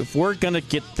 If we're going to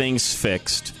get things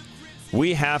fixed,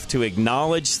 we have to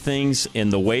acknowledge things in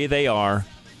the way they are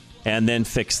and then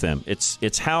fix them.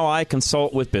 It's how I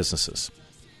consult with businesses.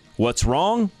 What's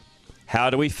wrong?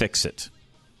 How do we fix it?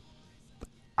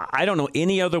 I don't know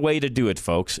any other way to do it,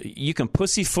 folks. You can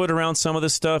pussyfoot around some of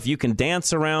this stuff. You can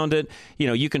dance around it. You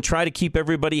know, you can try to keep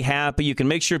everybody happy. You can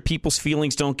make sure people's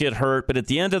feelings don't get hurt. But at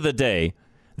the end of the day,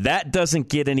 that doesn't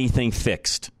get anything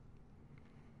fixed.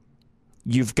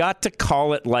 You've got to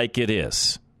call it like it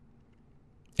is.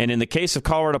 And in the case of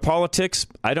Colorado politics,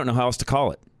 I don't know how else to call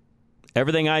it.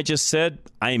 Everything I just said,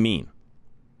 I mean.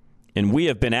 And we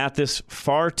have been at this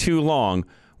far too long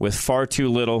with far too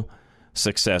little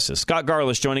successes. Scott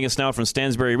Garlish joining us now from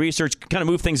Stansberry Research. Kind of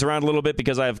move things around a little bit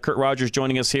because I have Kurt Rogers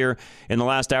joining us here in the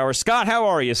last hour. Scott, how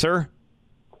are you, sir?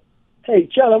 Hey,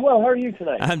 John, I'm well. How are you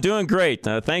tonight? I'm doing great.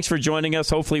 Thanks for joining us.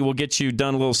 Hopefully we'll get you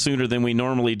done a little sooner than we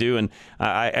normally do. And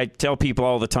I tell people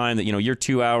all the time that, you're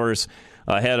 2 hours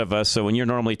ahead of us. So when you're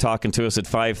normally talking to us at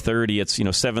 5:30, it's,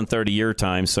 7:30 your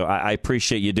time. So I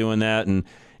appreciate you doing that and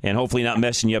hopefully not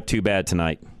messing you up too bad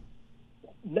tonight.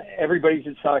 Everybody's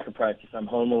at soccer practice. I'm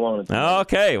home alone.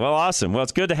 Okay. Well, awesome. Well,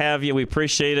 it's good to have you. We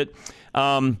appreciate it.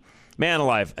 Man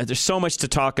alive, there's so much to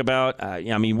talk about.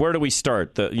 Where do we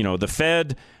start? The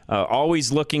Fed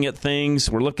always looking at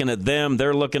things. We're looking at them.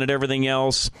 They're looking at everything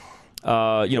else.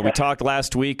 We talked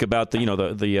last week about the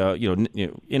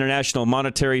International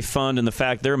Monetary Fund and the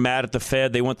fact they're mad at the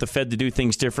Fed. They want the Fed to do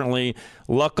things differently.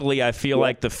 Luckily, I feel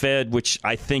like the Fed, which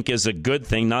I think is a good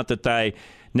thing, not that I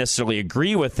necessarily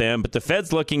agree with them, but the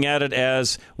Fed's looking at it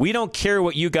as, we don't care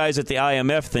what you guys at the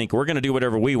IMF think. We're going to do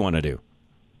whatever we want to do.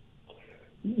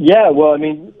 Yeah, well, I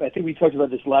think we talked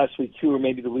about this last week, too, or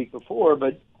maybe the week before,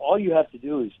 but all you have to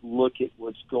do is look at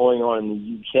what's going on in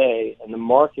the UK, and the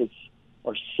markets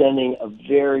are sending a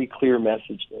very clear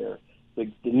message there.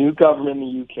 The new government in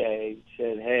the UK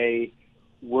said, hey,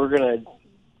 we're going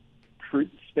to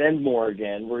spend more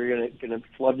again. We're going to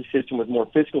flood the system with more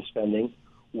fiscal spending,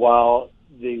 while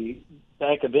the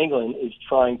Bank of England is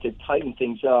trying to tighten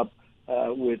things up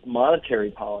with monetary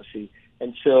policy.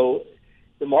 And so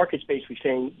the market's basically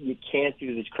saying you can't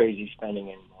do this crazy spending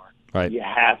anymore. Right. You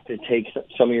have to take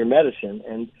some of your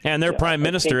medicine. And their prime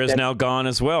minister is now gone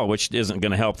as well, which isn't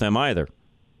going to help them either.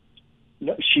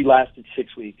 No, she lasted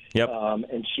 6 weeks. Yep.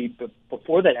 And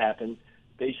before that happened,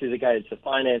 basically the guy that's the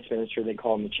finance minister, they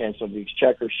call him the Chancellor of the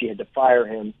Exchequer, she had to fire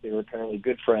him. They were apparently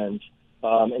good friends,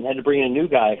 and had to bring in a new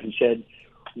guy who said,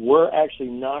 we're actually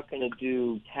not going to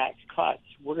do tax cuts.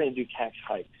 We're going to do tax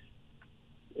hikes.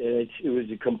 It was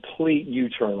a complete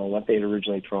U-turn on what they had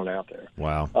originally thrown out there.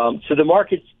 Wow. So the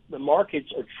markets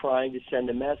are trying to send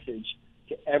a message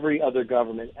to every other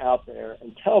government out there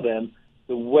and tell them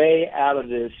the way out of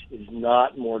this is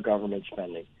not more government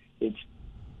spending. It's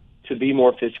to be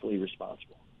more fiscally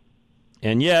responsible.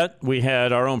 And yet, we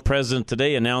had our own president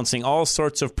today announcing all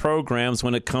sorts of programs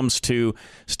when it comes to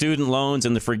student loans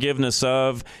and the forgiveness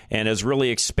of, and has really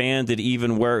expanded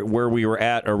even where we were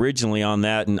at originally on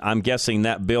that. And I'm guessing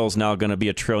that bill's now going to be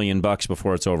 $1 trillion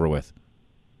before it's over with.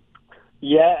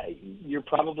 Yeah, you're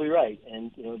probably right.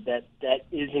 And that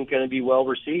isn't going to be well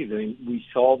received. I mean, we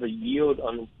saw the yield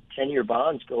on 10-year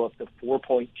bonds go up to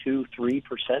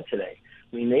 4.23% today.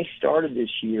 I mean, they started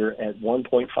this year at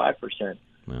 1.5%.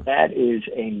 Yeah. That is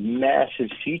a massive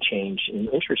sea change in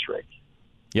interest rates.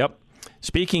 Yep.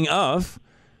 Speaking of,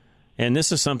 and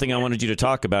this is something I wanted you to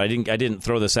talk about. I didn't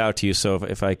throw this out to you, so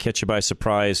if I catch you by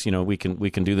surprise, we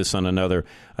can do this on another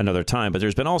time. But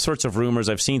there's been all sorts of rumors.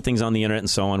 I've seen things on the internet and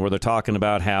so on where they're talking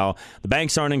about how the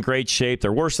banks aren't in great shape.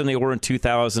 They're worse than they were in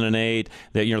 2008.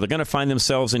 That they're going to find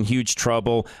themselves in huge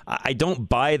trouble. I don't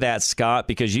buy that, Scott,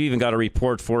 because you even got a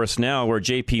report for us now where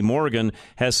J.P. Morgan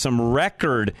has some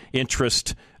record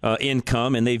interest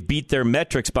income, and they've beat their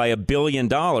metrics by $1 billion.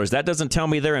 That doesn't tell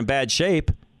me they're in bad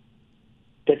shape.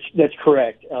 That's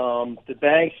correct. The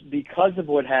banks, because of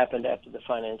what happened after the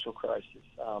financial crisis,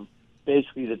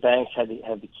 basically the banks had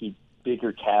to keep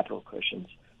bigger capital cushions.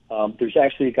 There's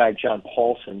actually a guy, John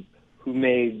Paulson, who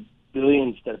made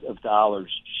billions of dollars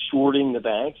shorting the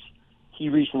banks. He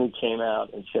recently came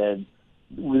out and said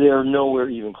they're nowhere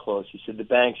even close. He said the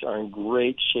banks are in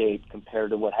great shape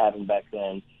compared to what happened back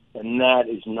then, and that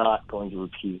is not going to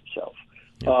repeat itself.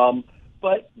 Yeah.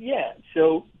 But, yeah,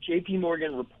 so J.P.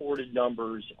 Morgan reported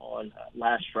numbers on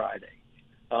last Friday.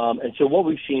 And so what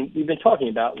we've been talking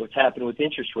about what's happened with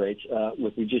interest rates,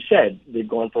 what we just said. They've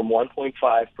gone from 1.5%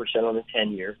 on the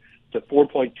 10-year to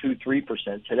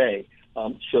 4.23% today.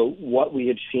 So what we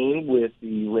have seen with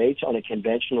the rates on a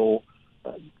conventional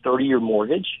 30-year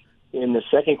mortgage, in the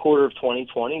second quarter of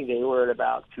 2020, they were at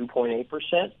about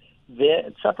 2.8%.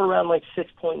 It's up around like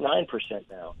 6.9%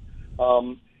 now.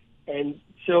 And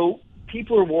so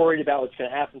people are worried about what's going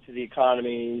to happen to the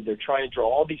economy. They're trying to draw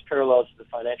all these parallels to the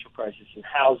financial crisis in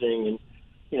housing. And,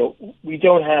 we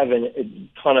don't have a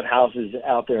ton of houses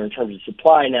out there in terms of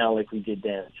supply now like we did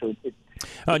then. So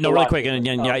no, really quick, and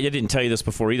I didn't tell you this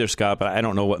before either, Scott, but I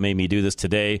don't know what made me do this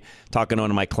today, talking to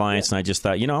one of my clients, and I just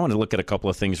thought, I want to look at a couple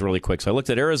of things really quick. So I looked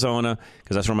at Arizona,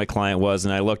 because that's where my client was,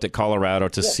 and I looked at Colorado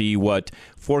to see what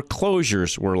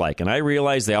foreclosures were like. And I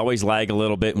realized they always lag a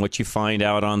little bit, and what you find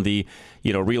out on the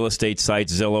real estate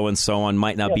sites, Zillow and so on,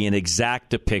 might not be an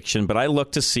exact depiction, but I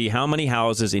looked to see how many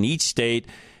houses in each state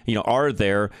are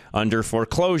there under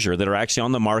foreclosure that are actually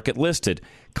on the market listed.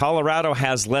 Colorado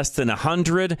has less than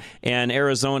 100, and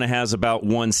Arizona has about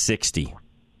 160.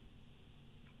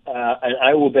 And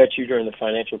I will bet you during the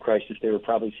financial crisis, they were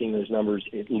probably seeing those numbers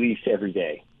at least every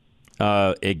day.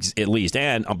 At least.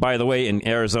 And by the way, in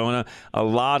Arizona,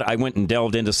 I went and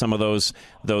delved into some of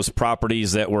those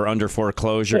properties that were under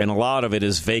foreclosure, and a lot of it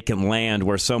is vacant land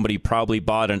where somebody probably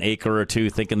bought an acre or two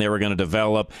thinking they were going to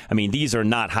develop. I mean, these are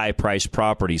not high-priced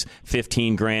properties,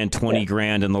 $15,000,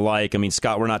 $20,000, and the like. I mean,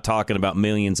 Scott, we're not talking about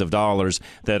millions of dollars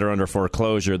that are under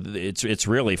foreclosure. It's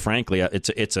really, frankly,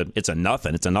 it's a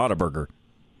nothing. It's a not-a-burger.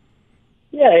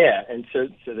 Yeah, and so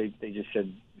they just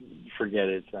said, forget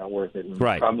it, it's not worth it, and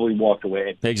probably walked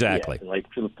away. Exactly. Yeah,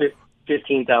 like for the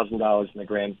 $15,000 in the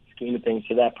grand scheme of things,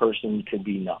 to that person could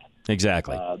be nothing.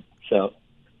 Exactly. So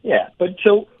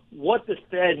what the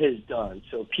Fed has done,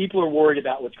 so people are worried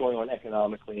about what's going on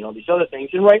economically and all these other things,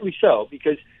 and rightly so,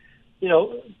 because,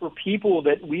 for people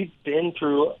that we've been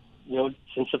through,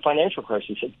 since the financial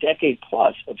crisis, a decade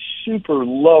plus of super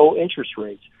low interest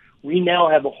rates, we now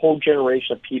have a whole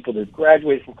generation of people that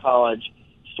graduated from college,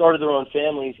 started their own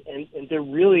families, and they're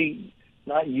really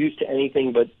not used to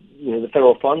anything but the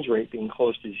federal funds rate being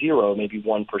close to zero, maybe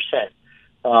 1%.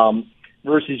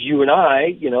 Versus you and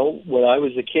I, when I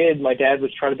was a kid, my dad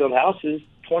was trying to build houses,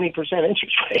 20%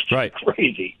 interest rate. Right.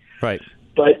 Crazy. Right.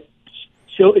 But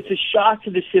so it's a shock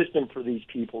to the system for these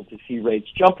people to see rates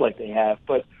jump like they have.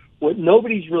 But what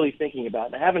nobody's really thinking about,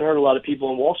 and I haven't heard a lot of people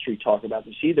on Wall Street talk about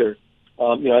this either,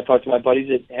 I talk to my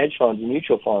buddies at hedge funds and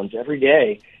mutual funds every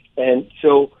day. And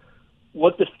so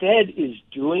what the Fed is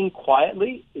doing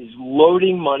quietly is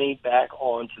loading money back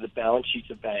onto the balance sheets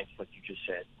of banks, like you just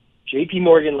said. J.P.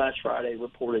 Morgan last Friday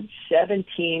reported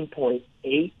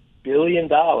 $17.8 billion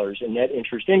in net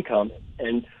interest income.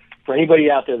 And for anybody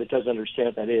out there that doesn't understand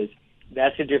what that is,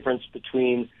 that's the difference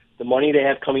between the money they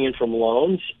have coming in from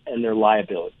loans and their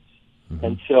liabilities. Mm-hmm.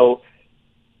 And so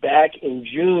back in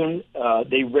June,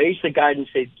 they raised the guidance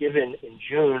they've given in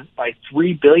June by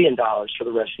 $3 billion for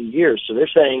the rest of the year. So they're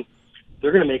saying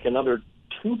they're going to make another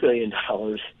 $2 billion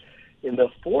in the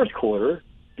fourth quarter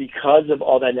because of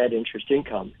all that net interest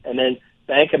income. And then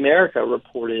Bank of America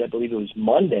reported, I believe it was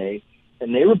Monday,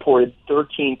 and they reported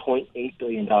 $13.8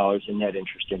 billion in net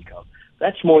interest income.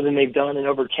 That's more than they've done in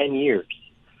over 10 years.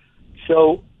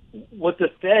 So what the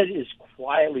Fed is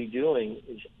quietly doing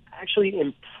is actually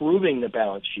improving the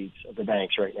balance sheets of the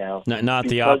banks right now. Not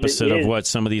the opposite of what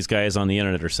some of these guys on the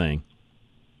internet are saying.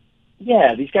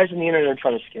 Yeah, these guys on the internet are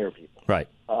trying to scare people. Right.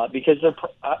 Because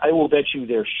I will bet you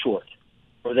they're short,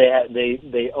 or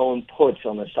they own puts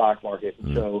on the stock market.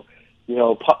 Mm. So,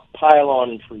 pile on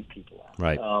and freak people out.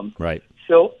 Right. Right.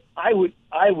 So I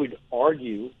would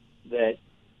argue that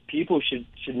people should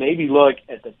maybe look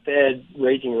at the Fed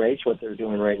raising rates. What they're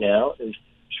doing right now is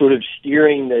sort of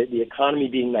steering the economy,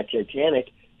 being that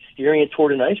Titanic, steering it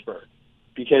toward an iceberg,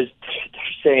 because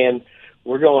they're saying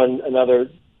we're going another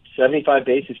 75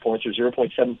 basis points or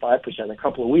 0.75% in a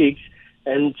couple of weeks.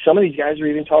 And some of these guys are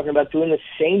even talking about doing the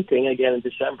same thing again in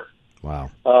December. Wow.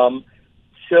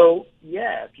 So,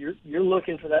 yeah, if you're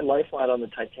looking for that lifeline on the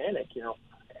Titanic,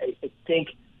 I think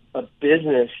a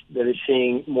business that is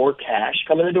seeing more cash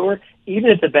come in the door, even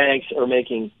if the banks are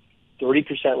making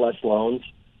 30% less loans,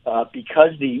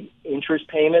 because the interest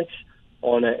payments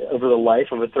over the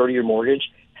life of a 30-year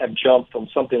mortgage have jumped from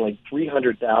something like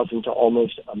 $300,000 to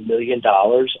almost $1 million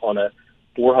on a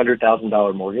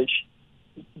 $400,000 mortgage.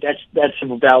 That's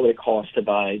about what it costs to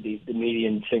buy the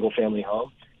median single-family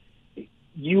home.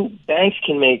 Banks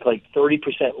can make like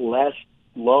 30% less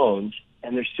loans,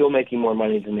 and they're still making more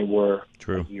money than they were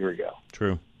a year ago.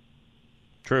 True.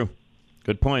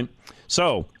 Good point.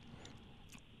 So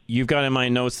you've got in my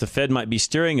notes the Fed might be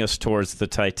steering us towards the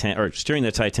Titanic, or steering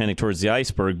the Titanic towards the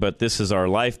iceberg, but this is our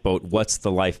lifeboat. What's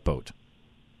the lifeboat?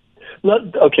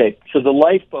 Okay, so the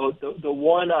lifeboat, the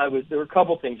one there were a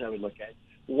couple things I would look at.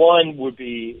 One would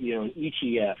be, an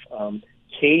ETF,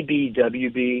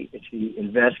 KBWB. It's the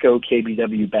Invesco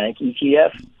KBW Bank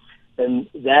ETF, and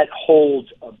that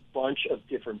holds a bunch of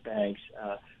different banks,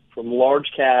 from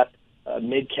large cap,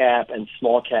 mid cap, and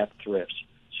small cap thrifts.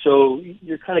 So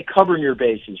you're kind of covering your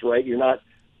bases, right? You're not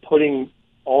putting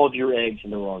all of your eggs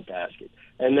in the wrong basket.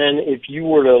 And then if you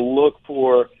were to look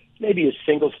for maybe a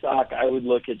single stock, I would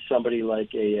look at somebody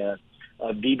like a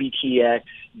VBTX,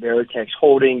 Veritex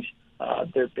Holdings.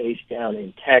 They're based down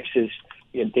in Texas.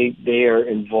 They are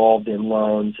involved in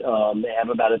loans. They have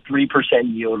about a 3%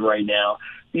 yield right now.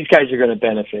 These guys are going to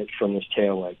benefit from this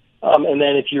tailwind. And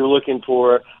then if you're looking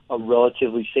for a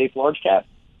relatively safe large cap,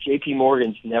 J.P.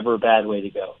 Morgan's never a bad way to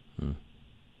go.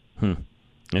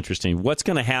 Interesting. What's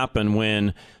going to happen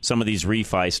when some of these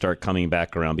refis start coming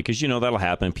back around? Because, that'll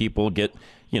happen. People get,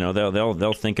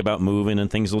 they'll think about moving and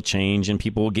things will change and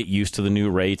people will get used to the new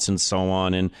rates and so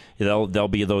on. And there'll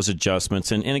be those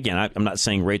adjustments. And again, I'm not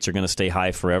saying rates are going to stay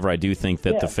high forever. I do think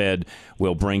that the Fed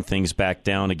will bring things back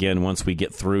down again once we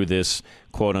get through this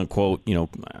quote unquote,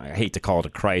 I hate to call it a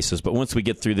crisis, but once we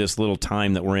get through this little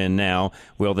time that we're in now,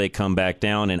 will they come back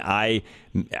down? And I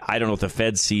don't know if the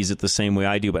Fed sees it the same way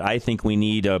I do, but I think we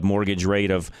need a mortgage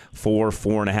rate of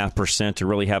 4.5% to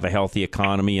really have a healthy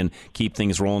economy and keep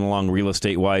things rolling along real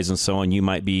estate wise and so on. You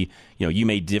might be, you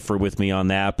may differ with me on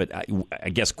that, but I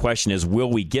guess question is, will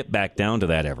we get back down to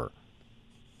that ever?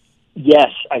 Yes,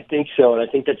 I think so, and I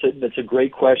think that's a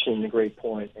great question and a great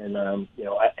point. And I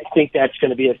think that's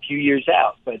going to be a few years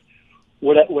out. But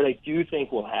what I do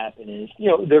think will happen is,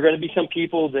 there are going to be some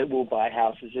people that will buy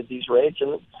houses at these rates,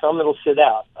 and some that'll sit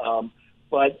out.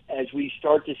 But as we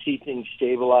start to see things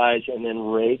stabilize and then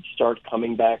rates start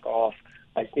coming back off,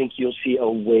 I think you'll see a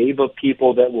wave of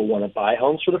people that will want to buy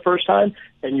homes for the first time,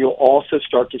 and you'll also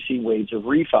start to see waves of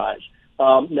refis.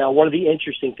 Now, one of the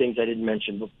interesting things I didn't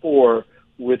mention before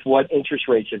with what interest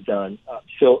rates have done.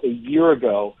 So a year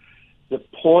ago, the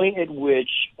point at which,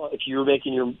 if you were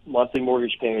making your monthly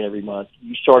mortgage payment every month,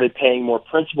 you started paying more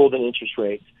principal than interest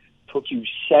rates, took you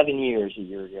 7 years a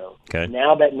year ago. Okay.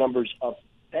 Now that number's up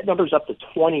to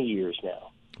 20 years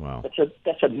now. Wow.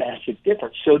 That's a massive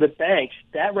difference. So the banks,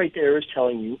 that right there is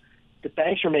telling you the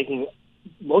banks are making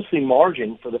mostly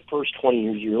margin for the first 20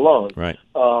 years of your loan. Right.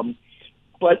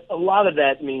 But a lot of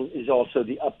that is also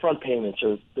the upfront payments,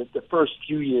 or the first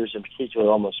few years in particular,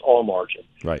 almost all margin.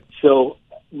 Right. So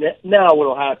now what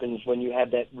will happen is when you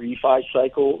have that refi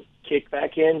cycle kick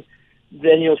back in,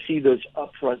 then you'll see those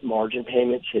upfront margin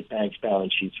payments hit banks'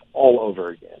 balance sheets all over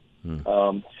again.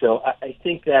 So I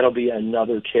think that'll be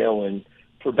another tailwind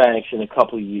for banks in a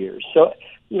couple of years. So,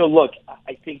 look,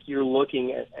 I think you're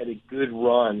looking at a good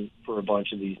run for a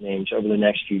bunch of these names over the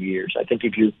next few years. I think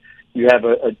if you have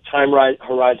a time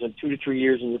horizon of 2 to 3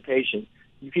 years and you're patient,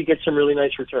 you could get some really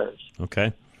nice returns.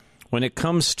 Okay. When it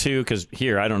comes to, because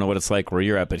here, I don't know what it's like where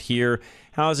you're at, but here,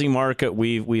 housing market,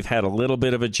 we've had a little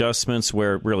bit of adjustments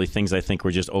where really things I think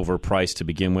were just overpriced to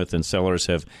begin with, and sellers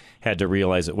have had to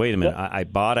realize that, wait a minute, I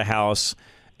bought a house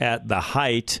at the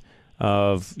height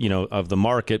of the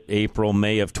market, April,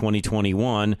 May of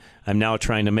 2021. I'm now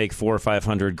trying to make $400,000 or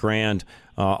 $500,000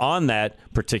 on that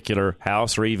particular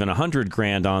house, or even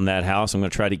 $100,000 on that house. I'm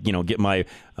going to try to get my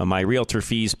realtor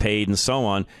fees paid and so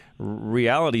on.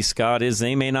 Reality, Scott, is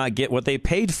they may not get what they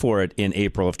paid for it in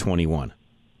April of 21.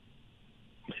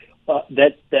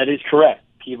 That is correct.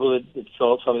 People that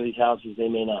sold some of these houses, they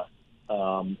may not.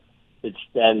 That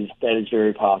is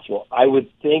very possible. I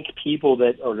would think people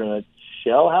that are going to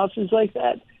sell houses like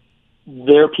that,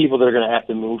 they're people that are going to have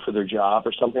to move for their job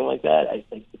or something like that. I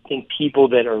think people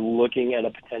that are looking at a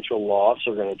potential loss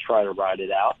are going to try to ride it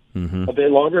out a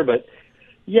bit longer. But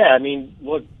yeah,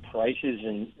 look, prices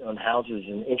on houses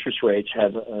and interest rates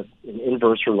have an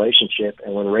inverse relationship,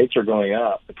 and when rates are going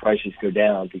up, the prices go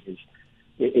down because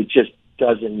it just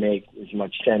doesn't make as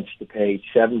much sense to pay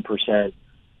 7%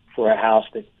 for a house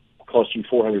that cost you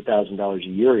 $400,000 a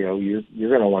year ago. You're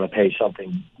going to want to pay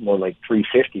something more like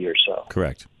 $350,000 or so.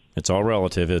 Correct. It's all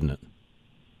relative, isn't it?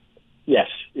 Yes,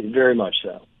 very much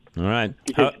so. All right.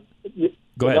 Go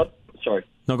ahead. Sorry.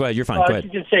 No, go ahead. You're fine. Go ahead. I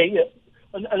was just saying,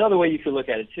 another way you could look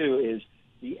at it too is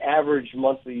the average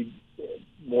monthly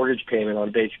mortgage payment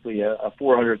on basically a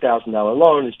 $400,000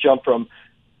 loan has jumped from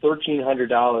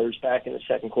 $1,300 back in the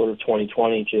second quarter of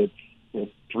 2020 to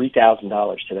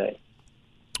 $3,000 today.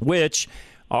 Which,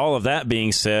 all of that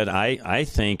being said, I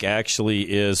think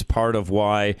actually is part of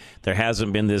why there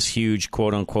hasn't been this huge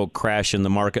quote-unquote crash in the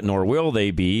market, nor will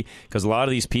they be, because a lot of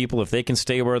these people, if they can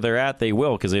stay where they're at, they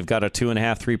will, because they've got a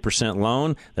 2.5-3%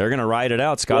 loan. They're going to ride it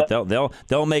out, Scott. Yeah.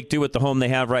 They'll make do with the home they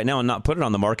have right now and not put it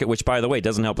on the market, which, by the way,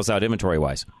 doesn't help us out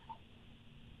inventory-wise.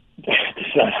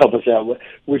 Does not help us out,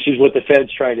 which is what the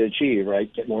Fed's trying to achieve, right?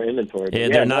 Get more inventory.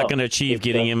 They're not going to achieve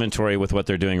getting inventory with what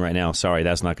they're doing right now. Sorry,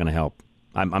 that's not going to help.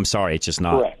 I'm sorry, it's just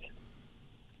not. Correct.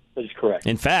 That is correct.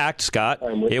 In fact, Scott,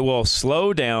 it will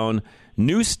slow down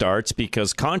new starts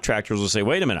because contractors will say,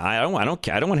 "Wait a minute, I don't want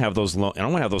to have those. I don't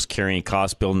want to have those carrying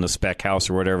costs building a spec house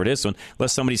or whatever it is. So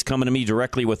unless somebody's coming to me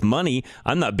directly with money,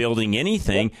 I'm not building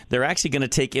anything." Yep. They're actually going to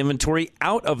take inventory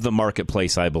out of the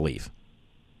marketplace, I believe.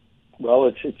 Well,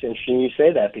 it's interesting you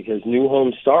say that because new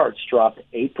home starts dropped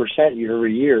 8% year over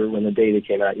year when the data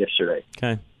came out yesterday.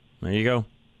 Okay, there you go.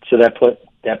 So that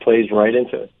plays right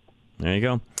into it. There you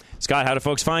go. Scott, how do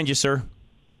folks find you, sir?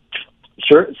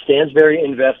 Sure,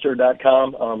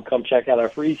 StansberryInvestor.com. Come check out our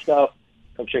free stuff.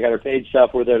 Come check out our paid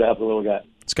stuff. We're there to help the little guy.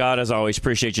 Scott, as always,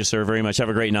 appreciate you, sir, very much. Have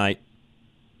a great night.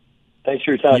 Thanks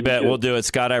for your time. You bet. We'll do it.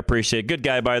 Scott, I appreciate it. Good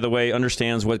guy, by the way.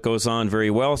 Understands what goes on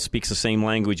very well. Speaks the same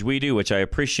language we do, which I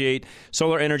appreciate.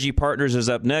 Solar Energy Partners is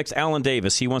up next. Alan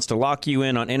Davis, he wants to lock you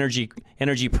in on energy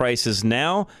prices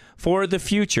now for the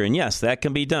future. And yes, that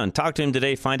can be done. Talk to him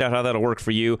today. Find out how that'll work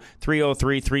for you.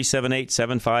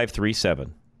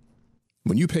 303-378-7537.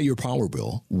 When you pay your power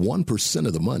bill, 1%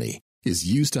 of the money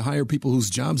is used to hire people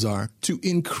whose jobs are to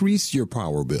increase your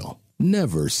power bill.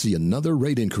 Never see another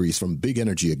rate increase from Big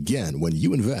Energy again when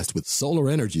you invest with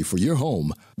solar energy for your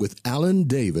home with Alan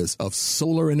Davis of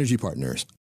Solar Energy Partners.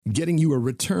 Getting you a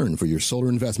return for your solar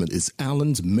investment is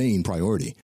Alan's main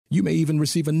priority. You may even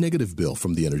receive a negative bill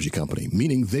from the energy company,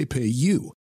 meaning they pay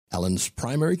you. Alan's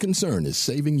primary concern is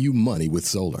saving you money with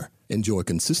solar. Enjoy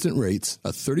consistent rates, a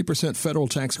 30% federal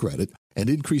tax credit, and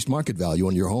increased market value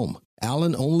on your home.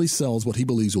 Alan only sells what he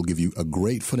believes will give you a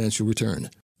great financial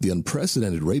return. The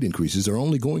unprecedented rate increases are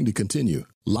only going to continue.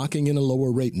 Locking in a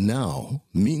lower rate now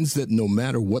means that no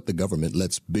matter what the government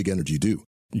lets Big Energy do,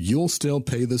 you'll still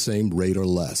pay the same rate or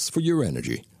less for your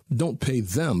energy. Don't pay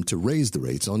them to raise the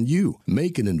rates on you.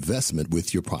 Make an investment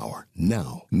with your power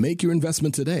now. Make your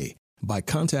investment today by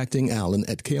contacting Alan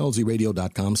at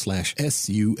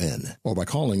klzradio.com/SUN or by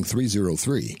calling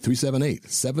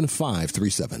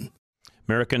 303-378-7537.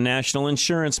 American National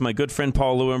Insurance. My good friend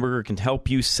Paul Leuenberger can help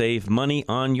you save money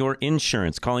on your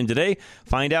insurance. Calling today.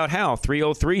 Find out how.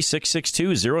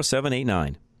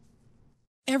 303-662-0789.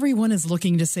 Everyone is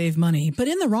looking to save money, but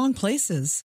in the wrong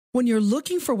places. When you're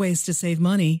looking for ways to save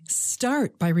money,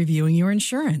 start by reviewing your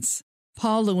insurance.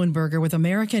 Paul Leuenberger with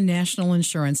American National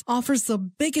Insurance offers the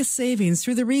biggest savings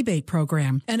through the rebate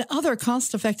program and other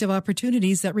cost-effective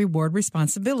opportunities that reward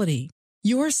responsibility.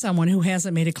 You're someone who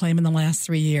hasn't made a claim in the last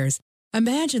 3 years.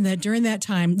 Imagine that during that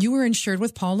time you were insured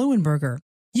with Paul Leuenberger.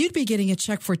 You'd be getting a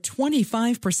check for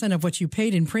 25% of what you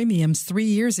paid in premiums 3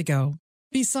 years ago.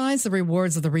 Besides the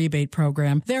rewards of the rebate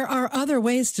program, there are other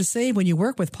ways to save when you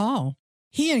work with Paul.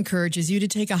 He encourages you to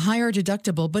take a higher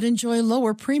deductible but enjoy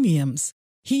lower premiums.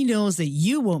 He knows that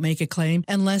you won't make a claim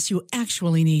unless you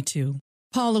actually need to.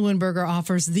 Paul Leuenberger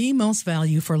offers the most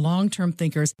value for long-term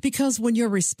thinkers because when you're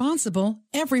responsible,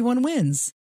 everyone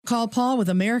wins. Call Paul with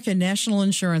American National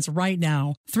Insurance right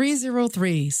now,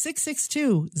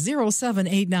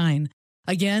 303-662-0789.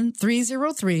 Again,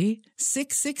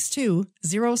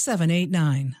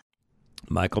 303-662-0789.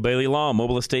 Michael Bailey Law,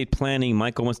 Mobile Estate Planning.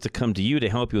 Michael wants to come to you to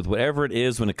help you with whatever it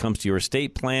is when it comes to your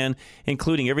estate plan,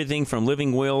 including everything from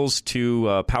living wills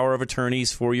to power of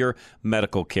attorneys for your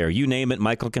medical care. You name it,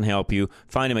 Michael can help you.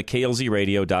 Find him at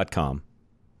klzradio.com.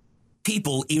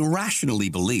 People irrationally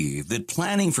believe that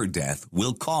planning for death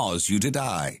will cause you to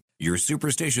die. Your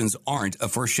superstitions aren't a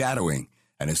foreshadowing,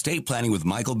 and estate planning with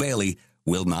Michael Bailey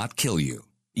will not kill you.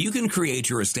 You can create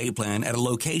your estate plan at a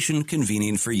location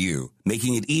convenient for you,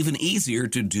 making it even easier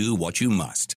to do what you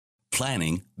must.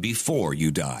 Planning before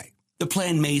you die. The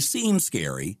plan may seem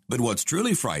scary, but what's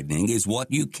truly frightening is what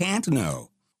you can't know.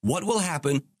 What will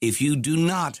happen if you do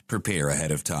not prepare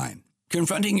ahead of time?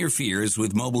 Confronting your fears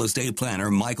with mobile estate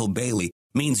planner Michael Bailey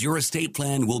means your estate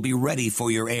plan will be ready for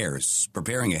your heirs.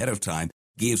 Preparing ahead of time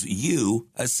gives you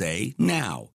a say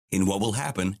now in what will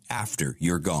happen after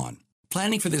you're gone.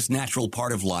 Planning for this natural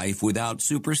part of life without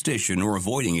superstition or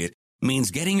avoiding it means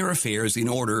getting your affairs in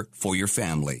order for your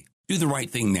family. Do the right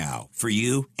thing now for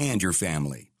you and your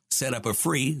family. Set up a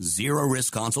free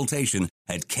zero-risk consultation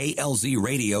at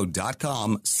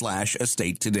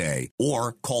klzradio.com/estate today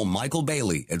or call Michael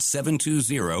Bailey at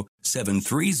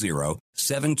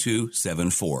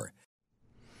 720-730-7274.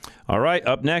 All right,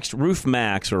 up next, Roof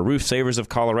Max, or Roof Savers of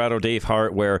Colorado, Dave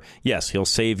Hart, where, yes, he'll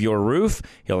save your roof,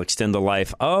 he'll extend the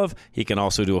life of, he can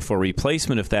also do a full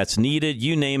replacement if that's needed.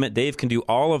 You name it, Dave can do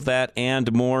all of that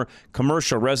and more.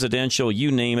 Commercial, residential,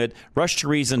 you name it.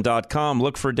 RushToReason.com,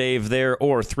 look for Dave there,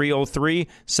 or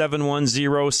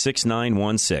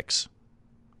 303-710-6916.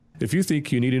 If you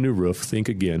think you need a new roof, think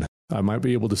again. I might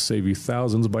be able to save you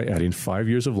thousands by adding 5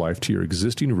 years of life to your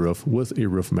existing roof with a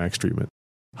Roof Max treatment.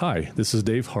 Hi, this is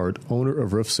Dave Hart, owner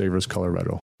of Roof Savers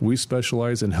Colorado. We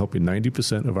specialize in helping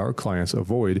 90% of our clients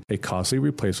avoid a costly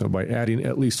replacement by adding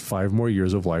at least 5 more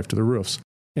years of life to the roofs,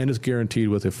 and is guaranteed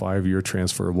with a 5-year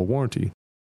transferable warranty.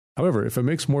 However, if it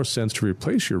makes more sense to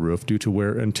replace your roof due to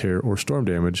wear and tear or storm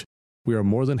damage, we are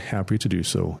more than happy to do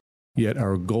so. Yet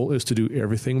our goal is to do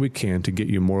everything we can to get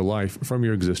you more life from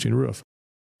your existing roof,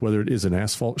 whether it is an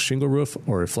asphalt shingle roof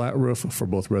or a flat roof for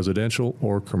both residential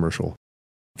or commercial.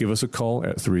 Give us a call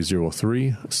at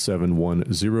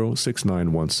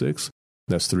 303-710-6916.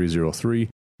 That's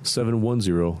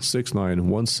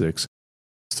 303-710-6916.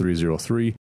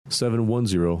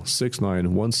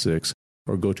 303-710-6916.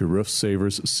 Or go to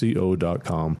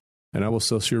roofsaversco.com, and I will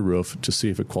assess your roof to see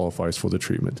if it qualifies for the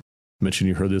treatment. Mention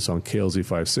you heard this on KLZ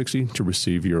 560 to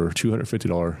receive your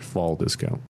 $250 fall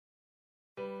discount.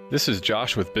 This is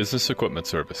Josh with Business Equipment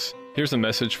Service. Here's a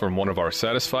message from one of our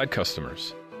satisfied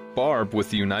customers. Barb with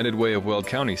the United Way of Weld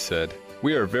County said,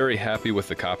 "We are very happy with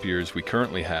the copiers we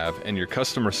currently have, and your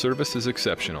customer service is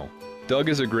exceptional. Doug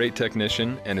is a great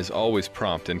technician and is always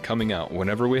prompt in coming out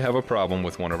whenever we have a problem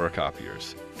with one of our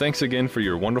copiers. Thanks again for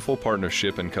your wonderful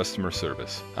partnership and customer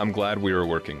service. I'm glad we are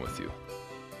working with you."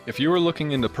 If you are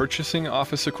looking into purchasing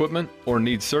office equipment or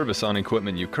need service on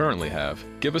equipment you currently have,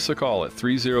 give us a call at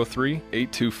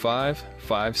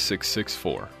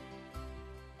 303-825-5664.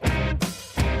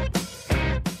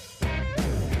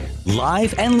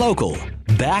 Live and local.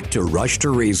 Back to Rush to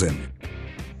Reason.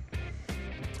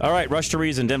 All right, Rush to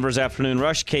Reason, Denver's Afternoon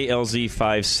Rush, KLZ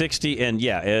 560. And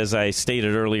yeah, as I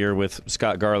stated earlier with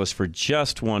Scott Garlis for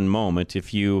just one moment,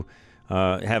 if you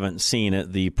haven't seen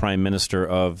it, the Prime Minister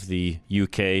of the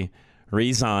UK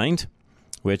resigned,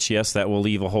 which, yes, that will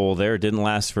leave a hole there. It didn't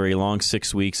last very long.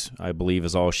 6 weeks, I believe,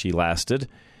 is all she lasted.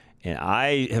 And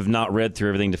I have not read through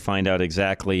everything to find out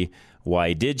exactly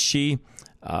why did she.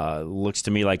 Looks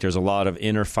to me like there's a lot of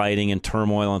inner fighting and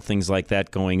turmoil and things like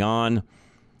that going on.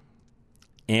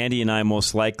 Andy and I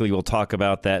most likely will talk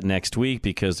about that next week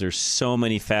because there's so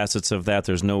many facets of that.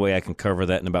 There's no way I can cover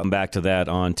that, and back to that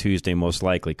on Tuesday most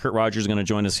likely. Kurt Rogers is going to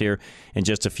join us here in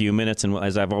just a few minutes, and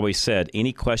as I've always said,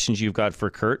 any questions you've got for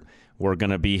Kurt, we're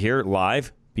going to be here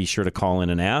live. Be sure to call in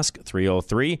and ask,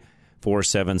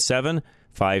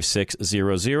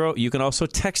 303-477-5600. You can also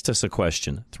text us a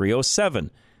question,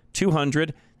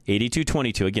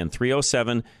 307-200-8222. Again,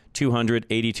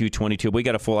 307-200-8222. We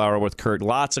got a full hour with Kurt.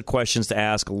 Lots of questions to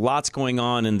ask. Lots going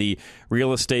on in the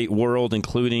real estate world,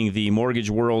 including the mortgage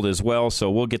world as well. So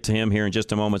we'll get to him here in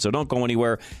just a moment. So don't go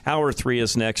anywhere. Hour 3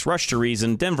 is next. Rush to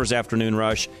Reason, Denver's Afternoon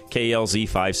Rush, KLZ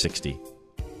 560.